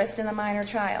interest in the minor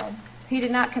child. He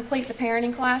did not complete the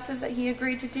parenting classes that he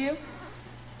agreed to do.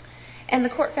 And the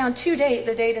court found the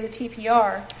date of the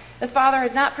TPR, the father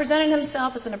had not presented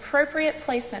himself as an appropriate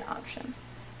placement option.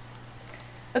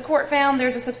 The court found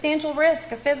there's a substantial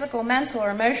risk of physical, mental,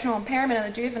 or emotional impairment of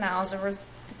the juvenile as a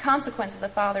consequence of the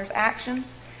father's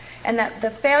actions, and that the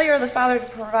failure of the father to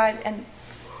provide, and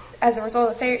as a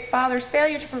result of the father's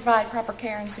failure to provide proper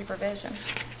care and supervision.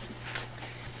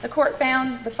 The court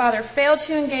found the father failed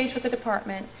to engage with the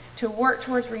department to work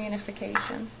towards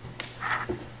reunification.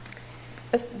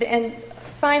 And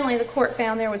finally, the court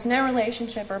found there was no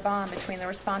relationship or bond between the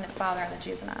respondent father and the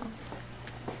juvenile.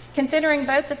 Considering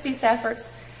both the cease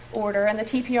efforts order and the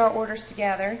TPR orders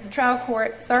together,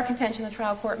 it's our contention the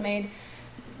trial court made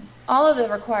all of the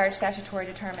required statutory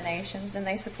determinations, and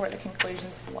they support the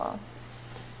conclusions of the law.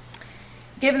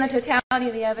 Given the totality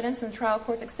Of the evidence in the trial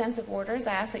court's extensive orders,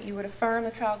 I ask that you would affirm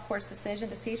the trial court's decision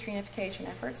to cease reunification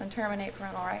efforts and terminate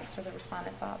parental rights for the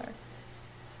respondent father.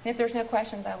 And if there's no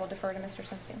questions, I will defer to Mr.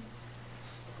 Simpkins.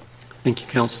 Thank you,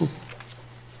 counsel.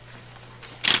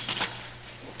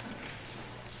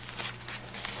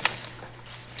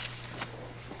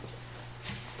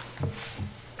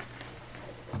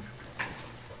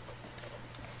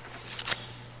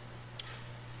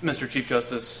 Mr. Chief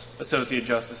Justice, Associate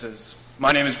Justices,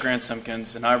 my name is Grant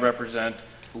Simpkins, and I represent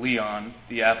Leon,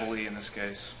 the appellee in this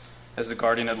case, as the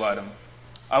guardian ad litem.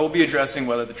 I will be addressing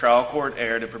whether the trial court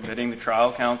erred in permitting the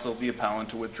trial counsel of the appellant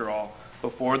to withdraw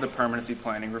before the permanency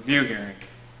planning review hearing.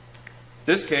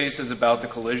 This case is about the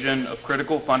collision of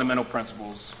critical fundamental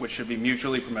principles which should be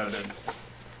mutually promoted: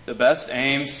 the best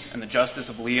aims and the justice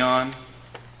of Leon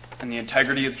and the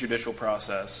integrity of the judicial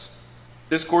process.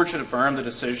 This court should affirm the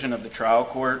decision of the trial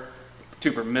court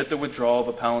to permit the withdrawal of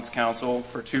appellant's counsel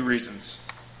for two reasons.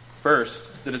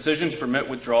 First, the decision to permit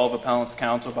withdrawal of appellant's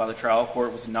counsel by the trial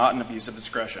court was not an abuse of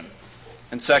discretion.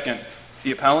 And second,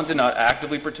 the appellant did not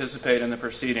actively participate in the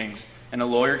proceedings, and a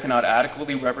lawyer cannot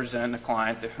adequately represent a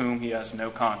client to whom he has no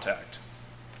contact.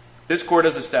 This court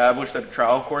has established that a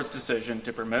trial court's decision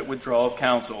to permit withdrawal of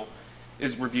counsel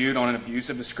is reviewed on an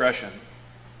abuse of discretion,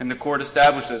 and the court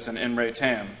established this in In Re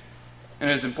Tam. And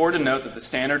it is important to note that the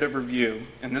standard of review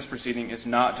in this proceeding is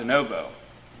not de novo.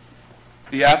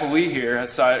 The appellee here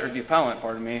has cited, or the appellant,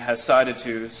 has cited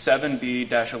to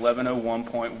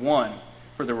 7B-1101.1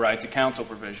 for the right to counsel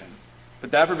provision.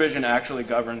 But that provision actually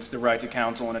governs the right to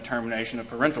counsel in a termination of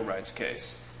parental rights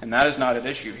case, and that is not at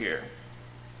issue here.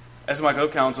 As my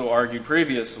co-counsel argued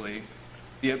previously,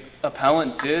 the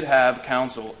appellant did have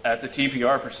counsel at the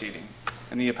TPR proceeding,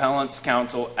 and the appellant's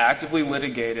counsel actively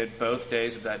litigated both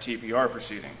days of that TPR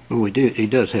proceeding. Well, he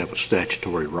does have a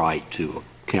statutory right to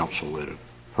counsel at a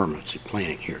permanency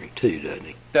planning hearing too, doesn't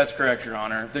he? That's correct, Your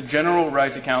Honor. The general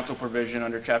right to counsel provision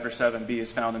under Chapter 7B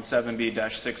is found in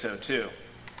 7B-602.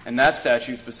 And that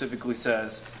statute specifically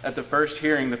says, at the first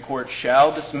hearing, the court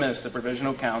shall dismiss the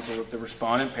provisional counsel if the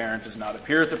respondent parent does not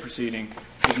appear at the proceeding,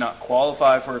 does not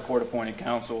qualify for a court-appointed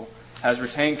counsel, has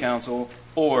retained counsel,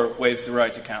 or waives the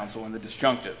right to counsel in the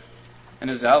disjunctive. And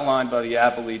as outlined by the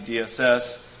appellee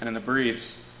L.Z.S. and in the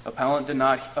briefs, appellant did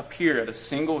not appear at a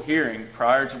single hearing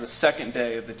prior to the second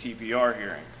day of the TPR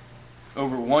hearing,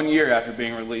 over 1 year after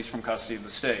being released from custody of the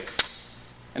state.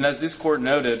 And as this court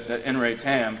noted that in Re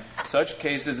Tam, such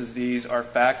cases as these are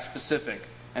fact-specific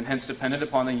and hence dependent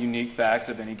upon the unique facts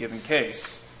of any given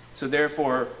case. So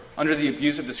therefore, under the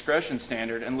abuse of discretion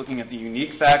standard and looking at the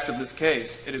unique facts of this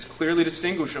case, it is clearly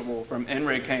distinguishable from In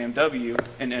Re KMW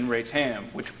and In Re Tam,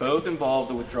 which both involve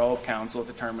the withdrawal of counsel at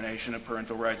the termination of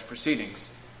parental rights proceedings.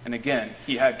 And again,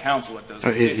 he had counsel at those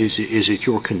proceedings. Is it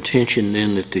your contention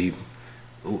then that the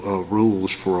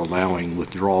rules for allowing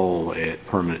withdrawal at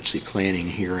permanency planning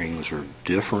hearings are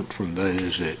different from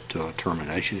those at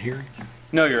termination hearings?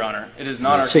 No, Your Honor. It is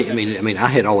not our contention. I mean, I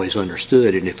had always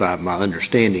understood, and if my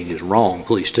understanding is wrong,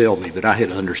 please tell me, but I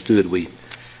had understood we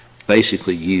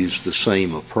basically used the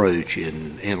same approach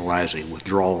in analyzing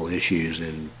withdrawal issues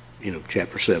in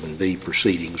Chapter 7B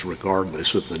proceedings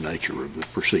regardless of the nature of the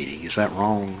proceeding. Is that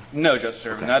wrong? No, Justice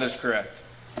Ervin, that is correct.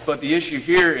 But the issue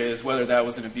here is whether that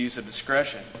was an abuse of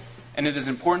discretion. And it is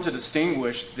important to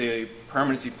distinguish the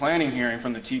permanency planning hearing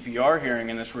from the TPR hearing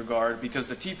in this regard, because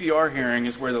the TPR hearing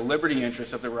is where the liberty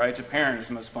interest of the right to parent is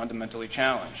most fundamentally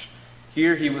challenged.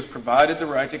 Here he was provided the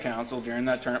right to counsel during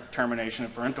that termination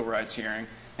of parental rights hearing,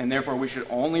 and therefore we should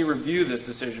only review this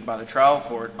decision by the trial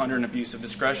court under an abuse of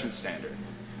discretion standard.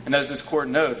 And as this court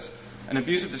notes, an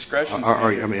abuse of discretion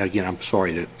standard... Again, I'm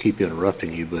sorry to keep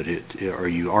interrupting you, but are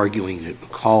you arguing that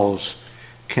because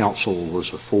counsel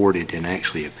was afforded and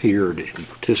actually appeared and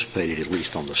participated at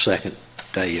least on the second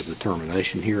day of the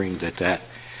termination hearing, that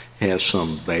has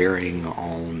some bearing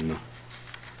on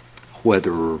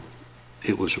whether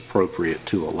it was appropriate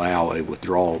to allow a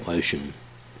withdrawal motion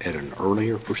at an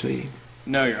earlier proceeding?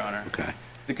 No, Your Honor. Okay.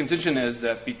 The contention is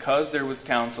that because there was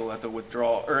counsel at the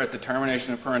withdrawal or at the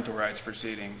termination of parental rights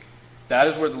proceeding, that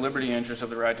is where the liberty interest of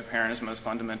the right to parent is most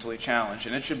fundamentally challenged,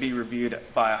 and it should be reviewed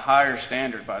by a higher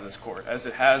standard by this court, as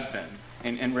it has been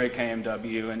in In Re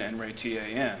KMW and In Re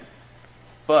TAM.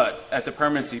 But at the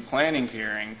permanency planning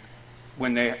hearing,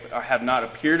 when they have not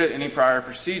appeared at any prior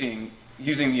proceeding,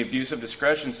 using the abuse of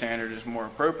discretion standard is more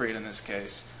appropriate in this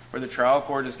case, where the trial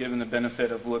court is given the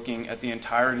benefit of looking at the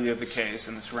entirety of the case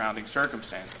and the surrounding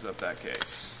circumstances of that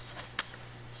case.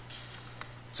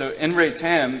 So In Re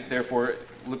Tam, therefore,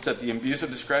 looks at the abuse of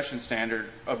discretion standard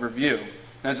of review.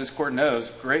 And as this court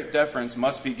knows, great deference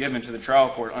must be given to the trial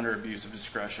court under abuse of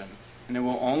discretion. and it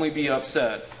will only be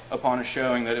upset upon a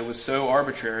showing that it was so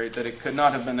arbitrary that it could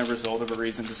not have been the result of a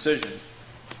reasoned decision.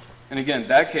 And again,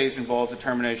 that case involves a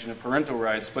termination of parental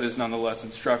rights, but is nonetheless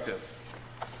instructive.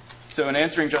 So in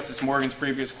answering Justice Morgan's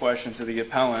previous question to the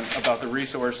appellant about the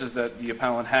resources that the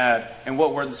appellant had and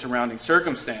what were the surrounding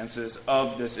circumstances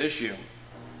of this issue,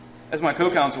 as my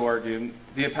co-counsel argued,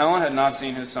 the appellant had not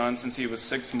seen his son since he was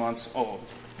 6 months old.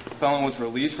 The appellant was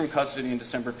released from custody in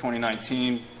December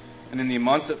 2019, and in the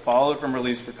months that followed from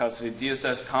release from custody,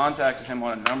 DSS contacted him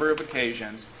on a number of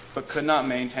occasions but could not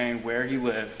maintain where he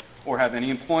lived or have any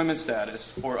employment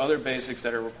status or other basics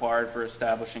that are required for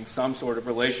establishing some sort of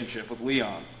relationship with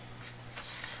Leon.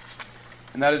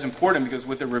 And that is important because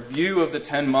with the review of the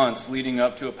 10 months leading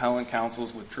up to appellant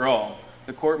counsel's withdrawal,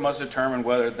 the court must determine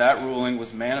whether that ruling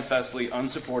was manifestly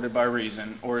unsupported by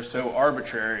reason or is so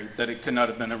arbitrary that it could not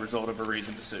have been the result of a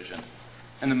reasoned decision.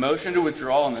 And the motion to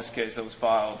withdraw in this case that was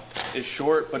filed is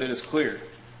short, but it is clear.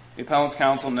 The appellant's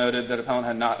counsel noted that appellant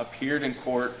had not appeared in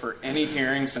court for any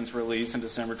hearing since release in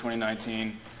December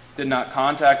 2019, did not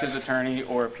contact his attorney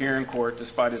or appear in court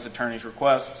despite his attorney's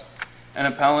requests, and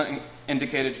appellant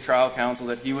indicated to trial counsel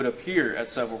that he would appear at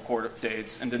several court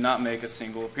dates and did not make a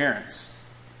single appearance.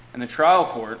 And the trial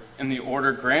court, in the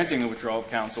order granting the withdrawal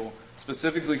of counsel,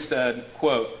 specifically said,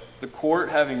 quote, "The court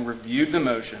having reviewed the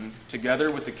motion,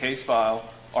 together with the case file,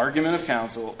 argument of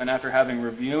counsel, and after having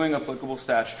reviewing applicable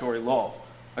statutory law."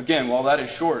 Again, while that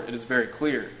is short, it is very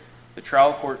clear. The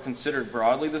trial court considered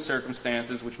broadly the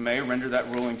circumstances which may render that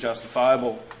ruling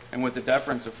justifiable, and with the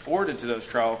deference afforded to those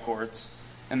trial courts,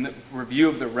 and the review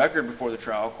of the record before the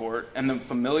trial court, and the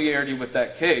familiarity with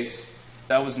that case,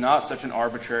 that was not such an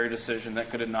arbitrary decision that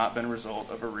could have not been a result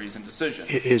of a reasoned decision.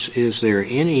 Is there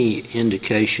any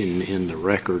indication in the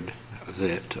record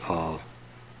that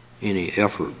any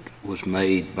effort was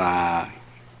made by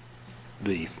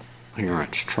the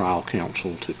parent's trial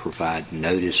counsel to provide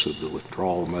notice of the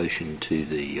withdrawal motion to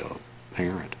the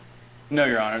parent? No,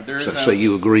 Your Honor. There is no... So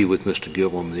you agree with Mr.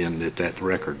 Gillum then that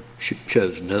record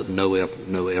shows no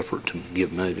effort to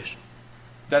give notice?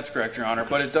 That's correct, Your Honor.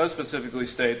 But it does specifically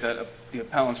state that the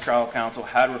appellant's trial counsel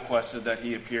had requested that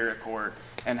he appear at court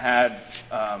and had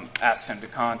asked him to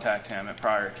contact him at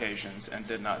prior occasions and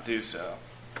did not do so.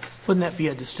 Wouldn't that be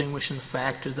a distinguishing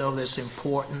factor, though, that's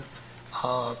important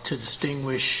to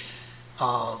distinguish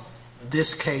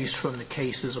this case from the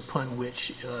cases upon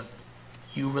which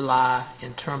you rely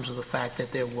in terms of the fact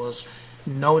that there was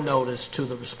no notice to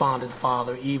the respondent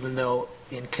father, even though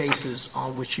in cases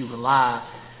on which you rely,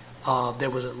 there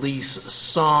was at least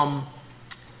some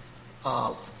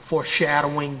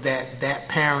foreshadowing that that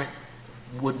parent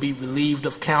would be relieved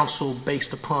of counsel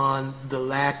based upon the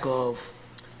lack of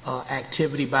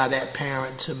activity by that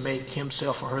parent to make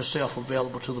himself or herself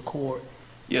available to the court?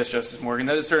 Yes, Justice Morgan,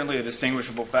 that is certainly a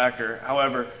distinguishable factor.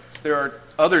 However, there are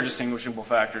other distinguishable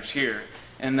factors here,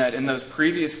 in that in those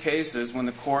previous cases when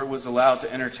the court was allowed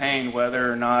to entertain whether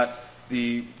or not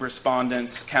the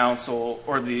respondent's counsel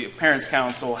or the parent's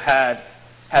counsel had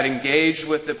engaged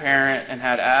with the parent and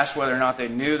had asked whether or not they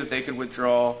knew that they could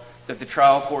withdraw, that the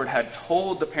trial court had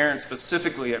told the parent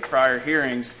specifically at prior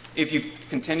hearings, if you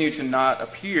continue to not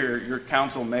appear, your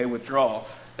counsel may withdraw.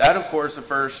 That, of course,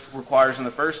 requires in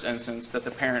the first instance that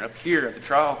the parent appear at the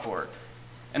trial court.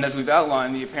 And as we've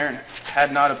outlined, the parent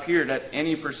had not appeared at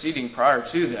any proceeding prior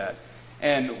to that.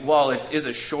 And while it is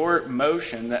a short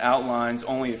motion that outlines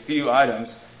only a few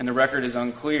items and the record is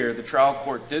unclear, the trial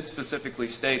court did specifically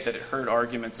state that it heard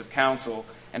arguments of counsel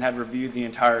and had reviewed the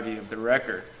entirety of the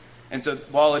record. And so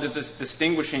while it is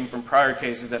distinguishing from prior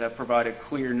cases that have provided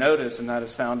clear notice and that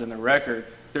is found in the record,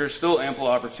 there is still ample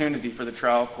opportunity for the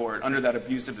trial court under that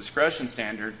abuse of discretion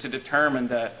standard to determine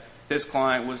that this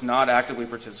client was not actively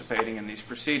participating in these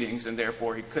proceedings and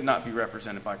therefore he could not be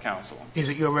represented by counsel. Is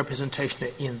it your representation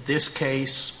that in this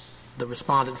case the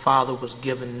respondent father was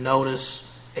given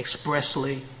notice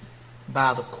expressly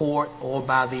by the court or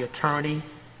by the attorney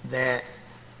that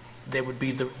there would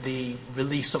be the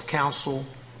release of counsel?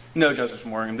 No, Justice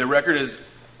Morgan. The record is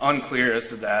unclear as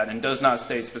to that and does not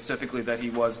state specifically that he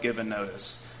was given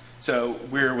notice. So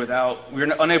we're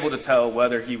unable to tell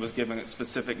whether he was given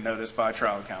specific notice by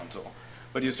trial counsel.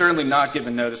 But he was certainly not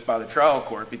given notice by the trial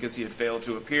court because he had failed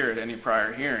to appear at any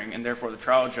prior hearing, and therefore the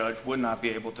trial judge would not be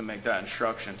able to make that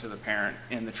instruction to the parent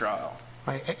in the trial.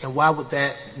 Right. And why would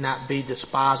that not be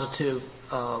dispositive,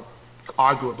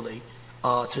 arguably,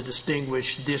 to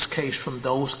distinguish this case from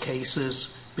those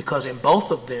cases? Because in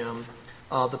both of them,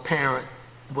 the parent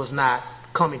was not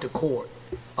coming to court,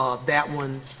 that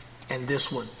one and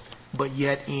this one. But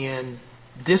yet in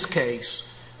this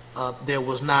case, there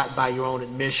was not, by your own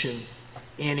admission,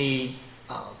 any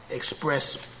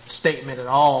express statement at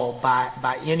all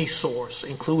by any source,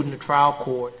 including the trial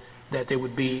court, that there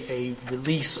would be a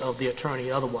release of the attorney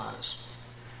otherwise?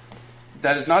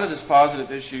 That is not a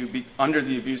dispositive issue under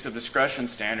the abuse of discretion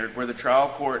standard, where the trial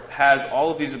court has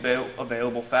all of these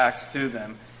available facts to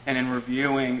them, and in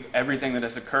reviewing everything that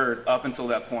has occurred up until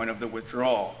that point of the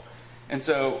withdrawal. And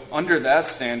so under that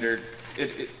standard,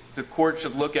 the court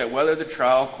should look at whether the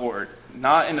trial court,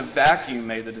 not in a vacuum,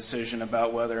 made the decision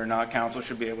about whether or not counsel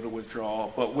should be able to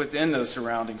withdraw, but within those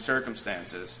surrounding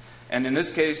circumstances. And in this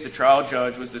case, the trial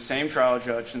judge was the same trial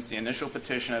judge since the initial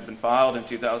petition had been filed in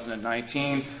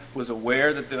 2019, was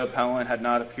aware that the appellant had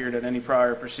not appeared at any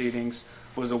prior proceedings,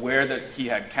 was aware that he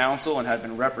had counsel and had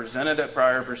been represented at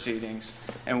prior proceedings,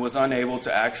 and was unable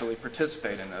to actually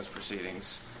participate in those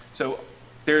proceedings. So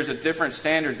there's a different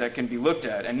standard that can be looked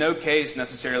at, and no case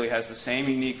necessarily has the same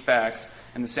unique facts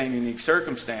and the same unique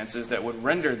circumstances that would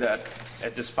render that a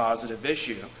dispositive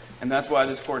issue. And that's why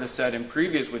this court has said in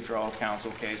previous withdrawal of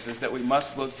counsel cases that we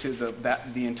must look to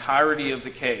the entirety of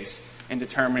the case in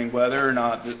determining whether or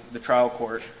not the trial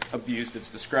court abused its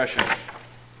discretion.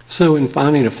 So in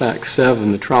finding of fact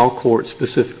 7, the trial court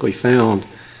specifically found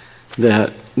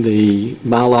that the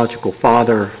biological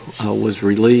father was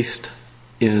released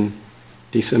in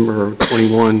December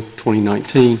 21,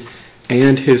 2019,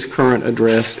 and his current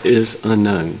address is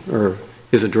unknown, or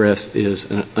his address is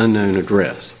an unknown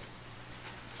address.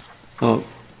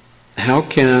 How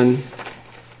can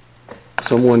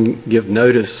someone give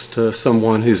notice to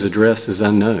someone whose address is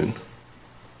unknown?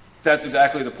 That's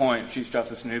exactly the point, Chief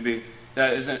Justice Newby.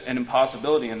 That is an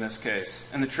impossibility in this case.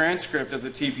 And the transcript of the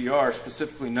TPR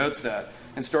specifically notes that.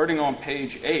 And starting on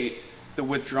page 8, the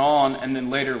withdrawn and then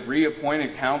later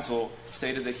reappointed counsel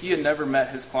stated that he had never met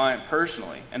his client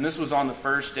personally. And this was on the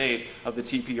first date of the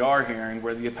TPR hearing,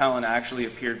 where the appellant actually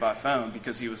appeared by phone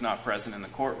because he was not present in the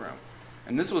courtroom.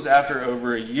 And this was after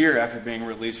over a year after being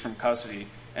released from custody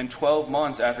and 12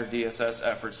 months after DSS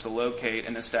efforts to locate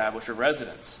and establish a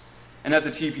residence. And at the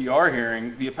TPR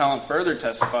hearing, the appellant further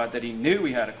testified that he knew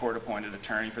he had a court-appointed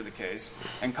attorney for the case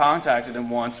and contacted him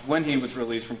once when he was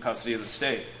released from custody of the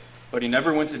state. But he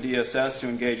never went to DSS to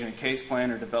engage in a case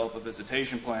plan or develop a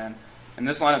visitation plan. And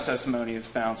this line of testimony is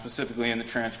found specifically in the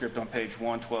transcript on page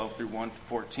 112 through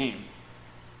 114.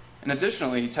 And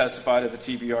additionally, he testified at the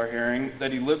TPR hearing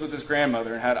that he lived with his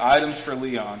grandmother and had items for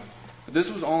Leon. But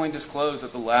this was only disclosed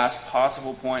at the last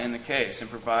possible point in the case in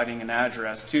providing an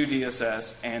address to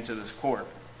DSS and to this court.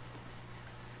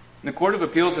 And the Court of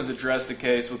Appeals has addressed the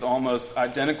case with almost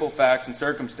identical facts and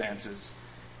circumstances.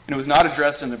 And it was not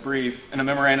addressed in the brief, and a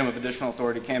memorandum of additional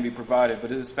authority can be provided,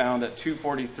 but it is found at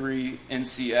 243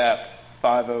 NC App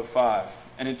 505.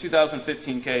 And in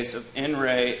 2015 case of N.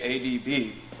 Ray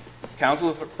ADB,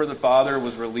 counsel for the father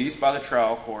was released by the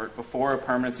trial court before a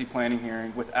permanency planning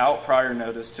hearing without prior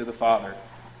notice to the father.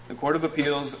 The Court of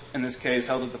Appeals in this case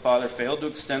held that the father failed to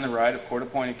extend the right of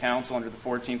court-appointed counsel under the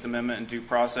 14th Amendment and due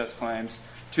process claims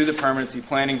to the permanency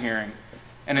planning hearing.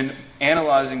 And in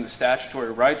analyzing the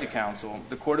statutory right to counsel,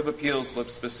 the Court of Appeals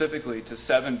looked specifically to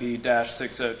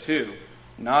 7B-602,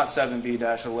 not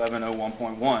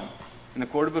 7B-1101.1. And the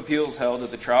Court of Appeals held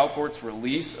that the trial court's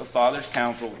release of father's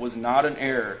counsel was not an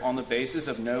error on the basis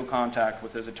of no contact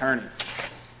with his attorney.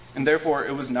 And therefore,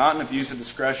 it was not an abuse of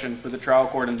discretion for the trial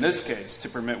court in this case to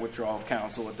permit withdrawal of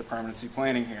counsel at the permanency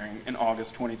planning hearing in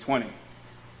August 2020.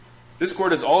 This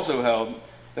court has also held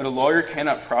that a lawyer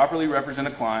cannot properly represent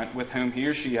a client with whom he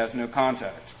or she has no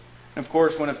contact. And of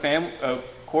course, when a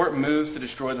court moves to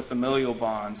destroy the familial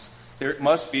bonds, there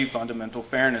must be fundamental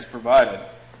fairness provided.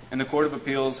 And the Court of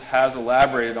Appeals has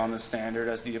elaborated on this standard,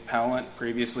 as the appellant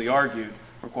previously argued,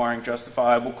 requiring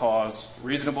justifiable cause,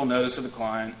 reasonable notice of the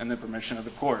client, and the permission of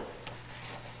the court.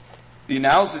 The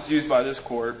analysis used by this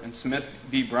court in Smith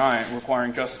v. Bryant,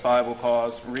 requiring justifiable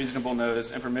cause, reasonable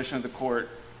notice, and permission of the court,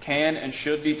 can and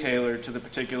should be tailored to the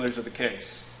particulars of the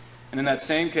case. And in that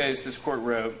same case, this court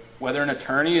wrote, whether an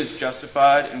attorney is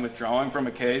justified in withdrawing from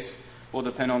a case will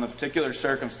depend on the particular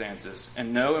circumstances,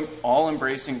 and no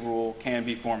all-embracing rule can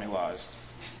be formalized.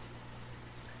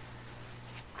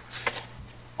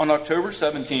 On October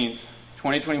 17,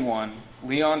 2021,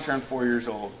 Leon turned 4 years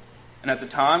old, and at the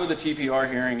time of the TPR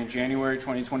hearing in January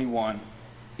 2021,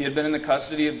 he had been in the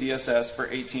custody of DSS for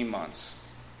 18 months.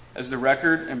 As the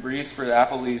record and briefs for the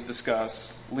appellees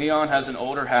discuss, Leon has an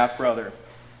older half-brother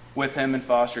with him in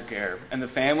foster care, and the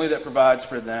family that provides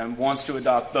for them wants to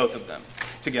adopt both of them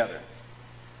together.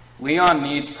 Leon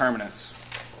needs permanence,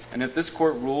 and if this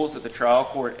court rules that the trial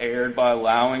court erred by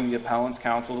allowing the appellant's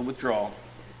counsel to withdraw,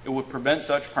 it would prevent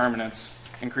such permanence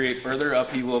and create further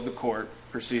upheaval of the court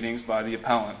proceedings by the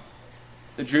appellant.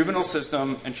 The juvenile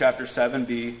system in Chapter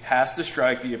 7B has to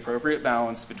strike the appropriate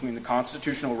balance between the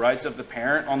constitutional rights of the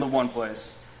parent on the one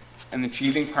place and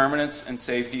achieving permanence and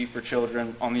safety for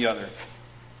children on the other.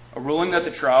 A ruling that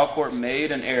the trial court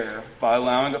made an error by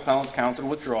allowing appellant's counsel to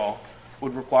withdraw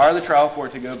would require the trial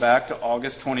court to go back to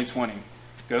August 2020,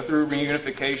 go through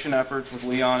reunification efforts with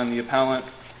Leon and the appellant,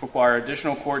 require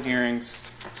additional court hearings,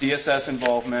 DSS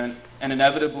involvement, and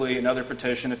inevitably another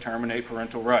petition to terminate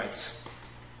parental rights.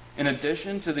 In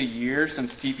addition to the year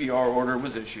since TPR order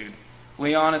was issued,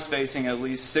 Leon is facing at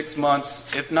least 6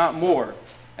 months, if not more,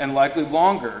 and likely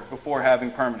longer before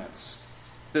having permanence.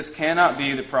 This cannot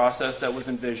be the process that was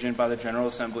envisioned by the General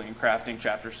Assembly in crafting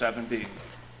Chapter 7B,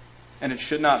 and it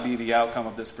should not be the outcome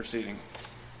of this proceeding.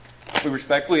 We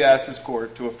respectfully ask this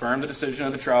court to affirm the decision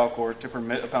of the trial court to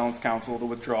permit appellant's counsel to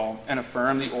withdraw and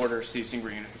affirm the order ceasing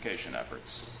reunification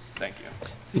efforts. Thank you.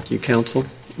 Thank you, counsel.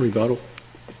 Rebuttal.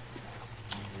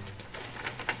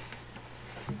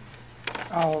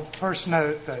 I'll first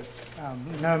note that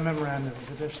no memorandum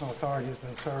of additional authority has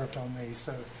been served on me,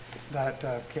 so that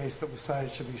case that was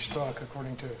cited should be struck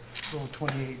according to Rule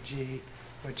 28G,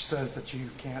 which says that you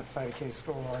can't cite a case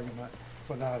for oral argument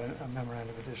without a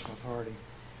memorandum of additional authority.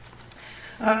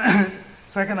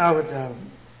 Second, I would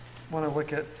want to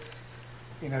look at,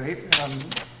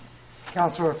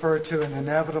 counsel referred to an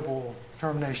inevitable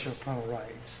termination of parental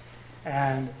rights,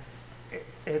 and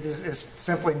it's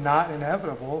simply not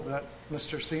inevitable that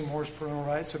Mr. Seymour's parental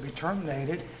rights would be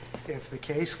terminated if the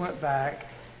case went back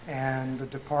and the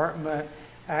department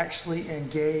actually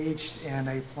engaged in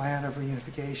a plan of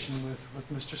reunification with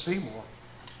Mr. Seymour.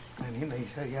 And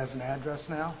he has an address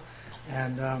now,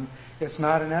 and it's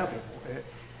not inevitable.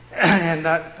 And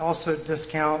that also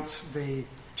discounts the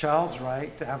child's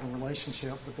right to have a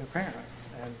relationship with their parents.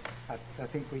 And I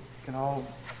think we can all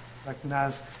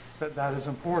recognize that that is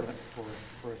important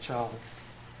for a child.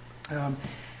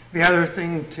 The other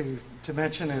thing to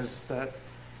mention is that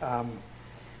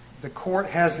the court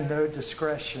has no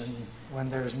discretion when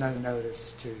there's no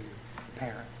notice to the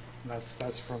parent.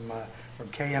 That's from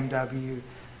KMW.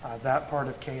 That part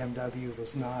of KMW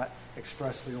was not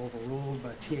expressly overruled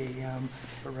by TAM,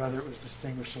 but rather it was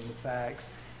distinguished from the facts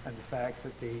and the fact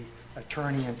that the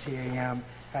attorney in TAM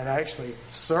had actually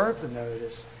served the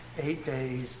notice 8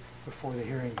 days before the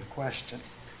hearing in question.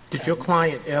 Did your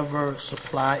client ever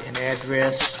supply an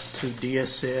address to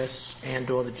DSS and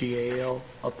or the GAL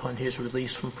upon his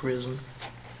release from prison?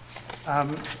 I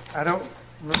don't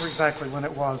remember exactly when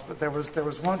it was, but there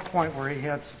was one point where he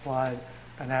had supplied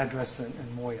an address in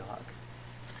Moyock.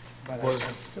 But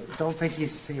I don't think he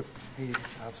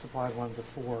supplied one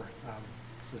before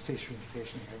the cease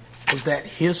reunification hearing. Was that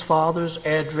his father's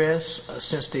address,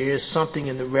 since there is something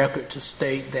in the record to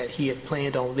state that he had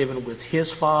planned on living with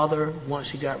his father once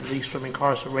he got released from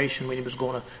incarceration when he was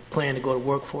going to plan to go to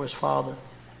work for his father?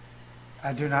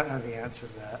 I do not know the answer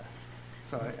to that,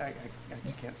 so I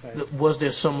just can't say. Was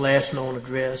there some last known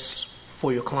address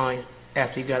for your client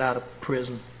after he got out of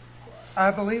prison?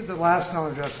 I believe the last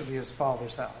known address would be his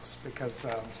father's house because,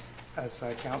 as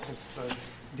counsel said,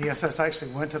 DSS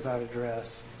actually went to that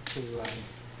address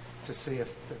to see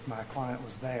if my client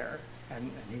was there, and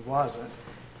he wasn't.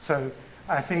 So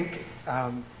I think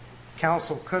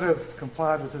counsel could have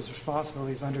complied with his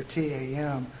responsibilities under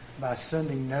TAM by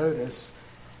sending notice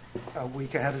a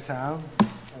week ahead of time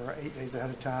or 8 days ahead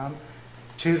of time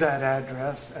to that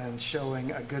address and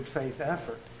showing a good faith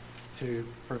effort to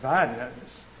provide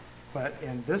notice. But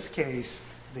in this case,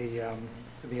 the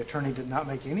attorney did not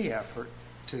make any effort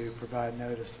to provide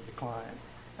notice to the client.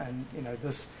 And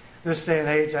this day and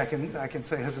age, I can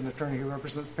say as an attorney who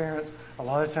represents parents, a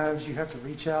lot of times you have to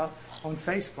reach out on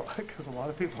Facebook because a lot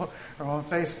of people are on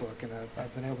Facebook, and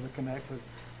I've been able to connect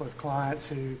with clients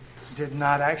who did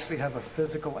not actually have a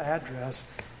physical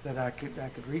address that I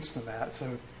could reach them at.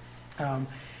 So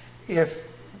if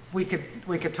we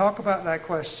could talk about that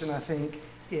question, I think,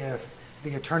 if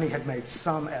the attorney had made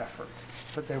some effort,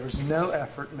 but there was no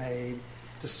effort made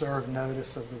to serve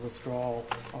notice of the withdrawal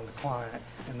on the client,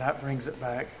 and that brings it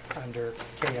back under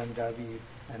KMW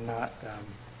and not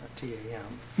TAM.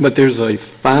 But there's a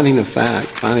finding of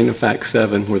fact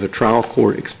 7, where the trial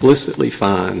court explicitly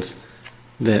finds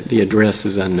that the address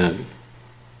is unknown.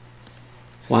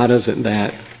 Why doesn't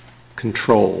that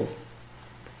control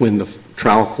when the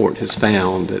trial court has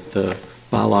found that the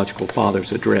biological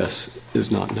father's address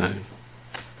is not known?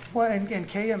 Well, in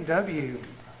KMW,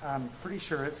 I'm pretty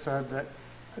sure it said that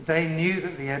they knew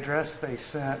that the address they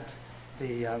sent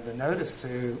the notice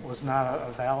to was not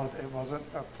a valid. It wasn't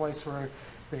a place where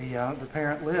the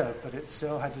parent lived, but it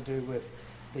still had to do with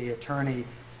the attorney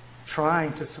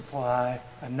trying to supply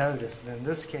a notice. And in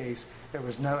this case, there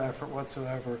was no effort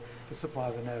whatsoever to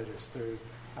supply the notice through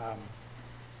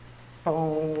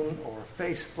phone or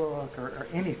Facebook or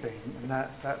anything. And that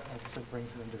like I said,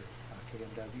 brings it into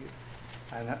KMW.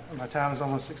 And my time has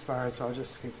almost expired, so I'll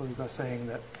just conclude by saying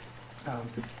that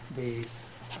the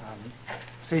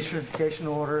cease certification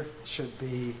order should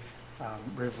be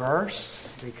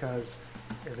reversed because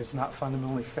it is not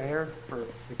fundamentally fair for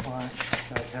the client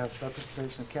not to have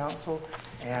representation of counsel,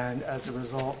 and as a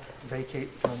result, vacate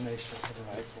the termination of the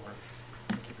rights order.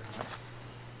 Thank you very much.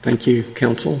 Thank you,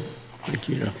 counsel. Thank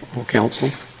you to all counsel.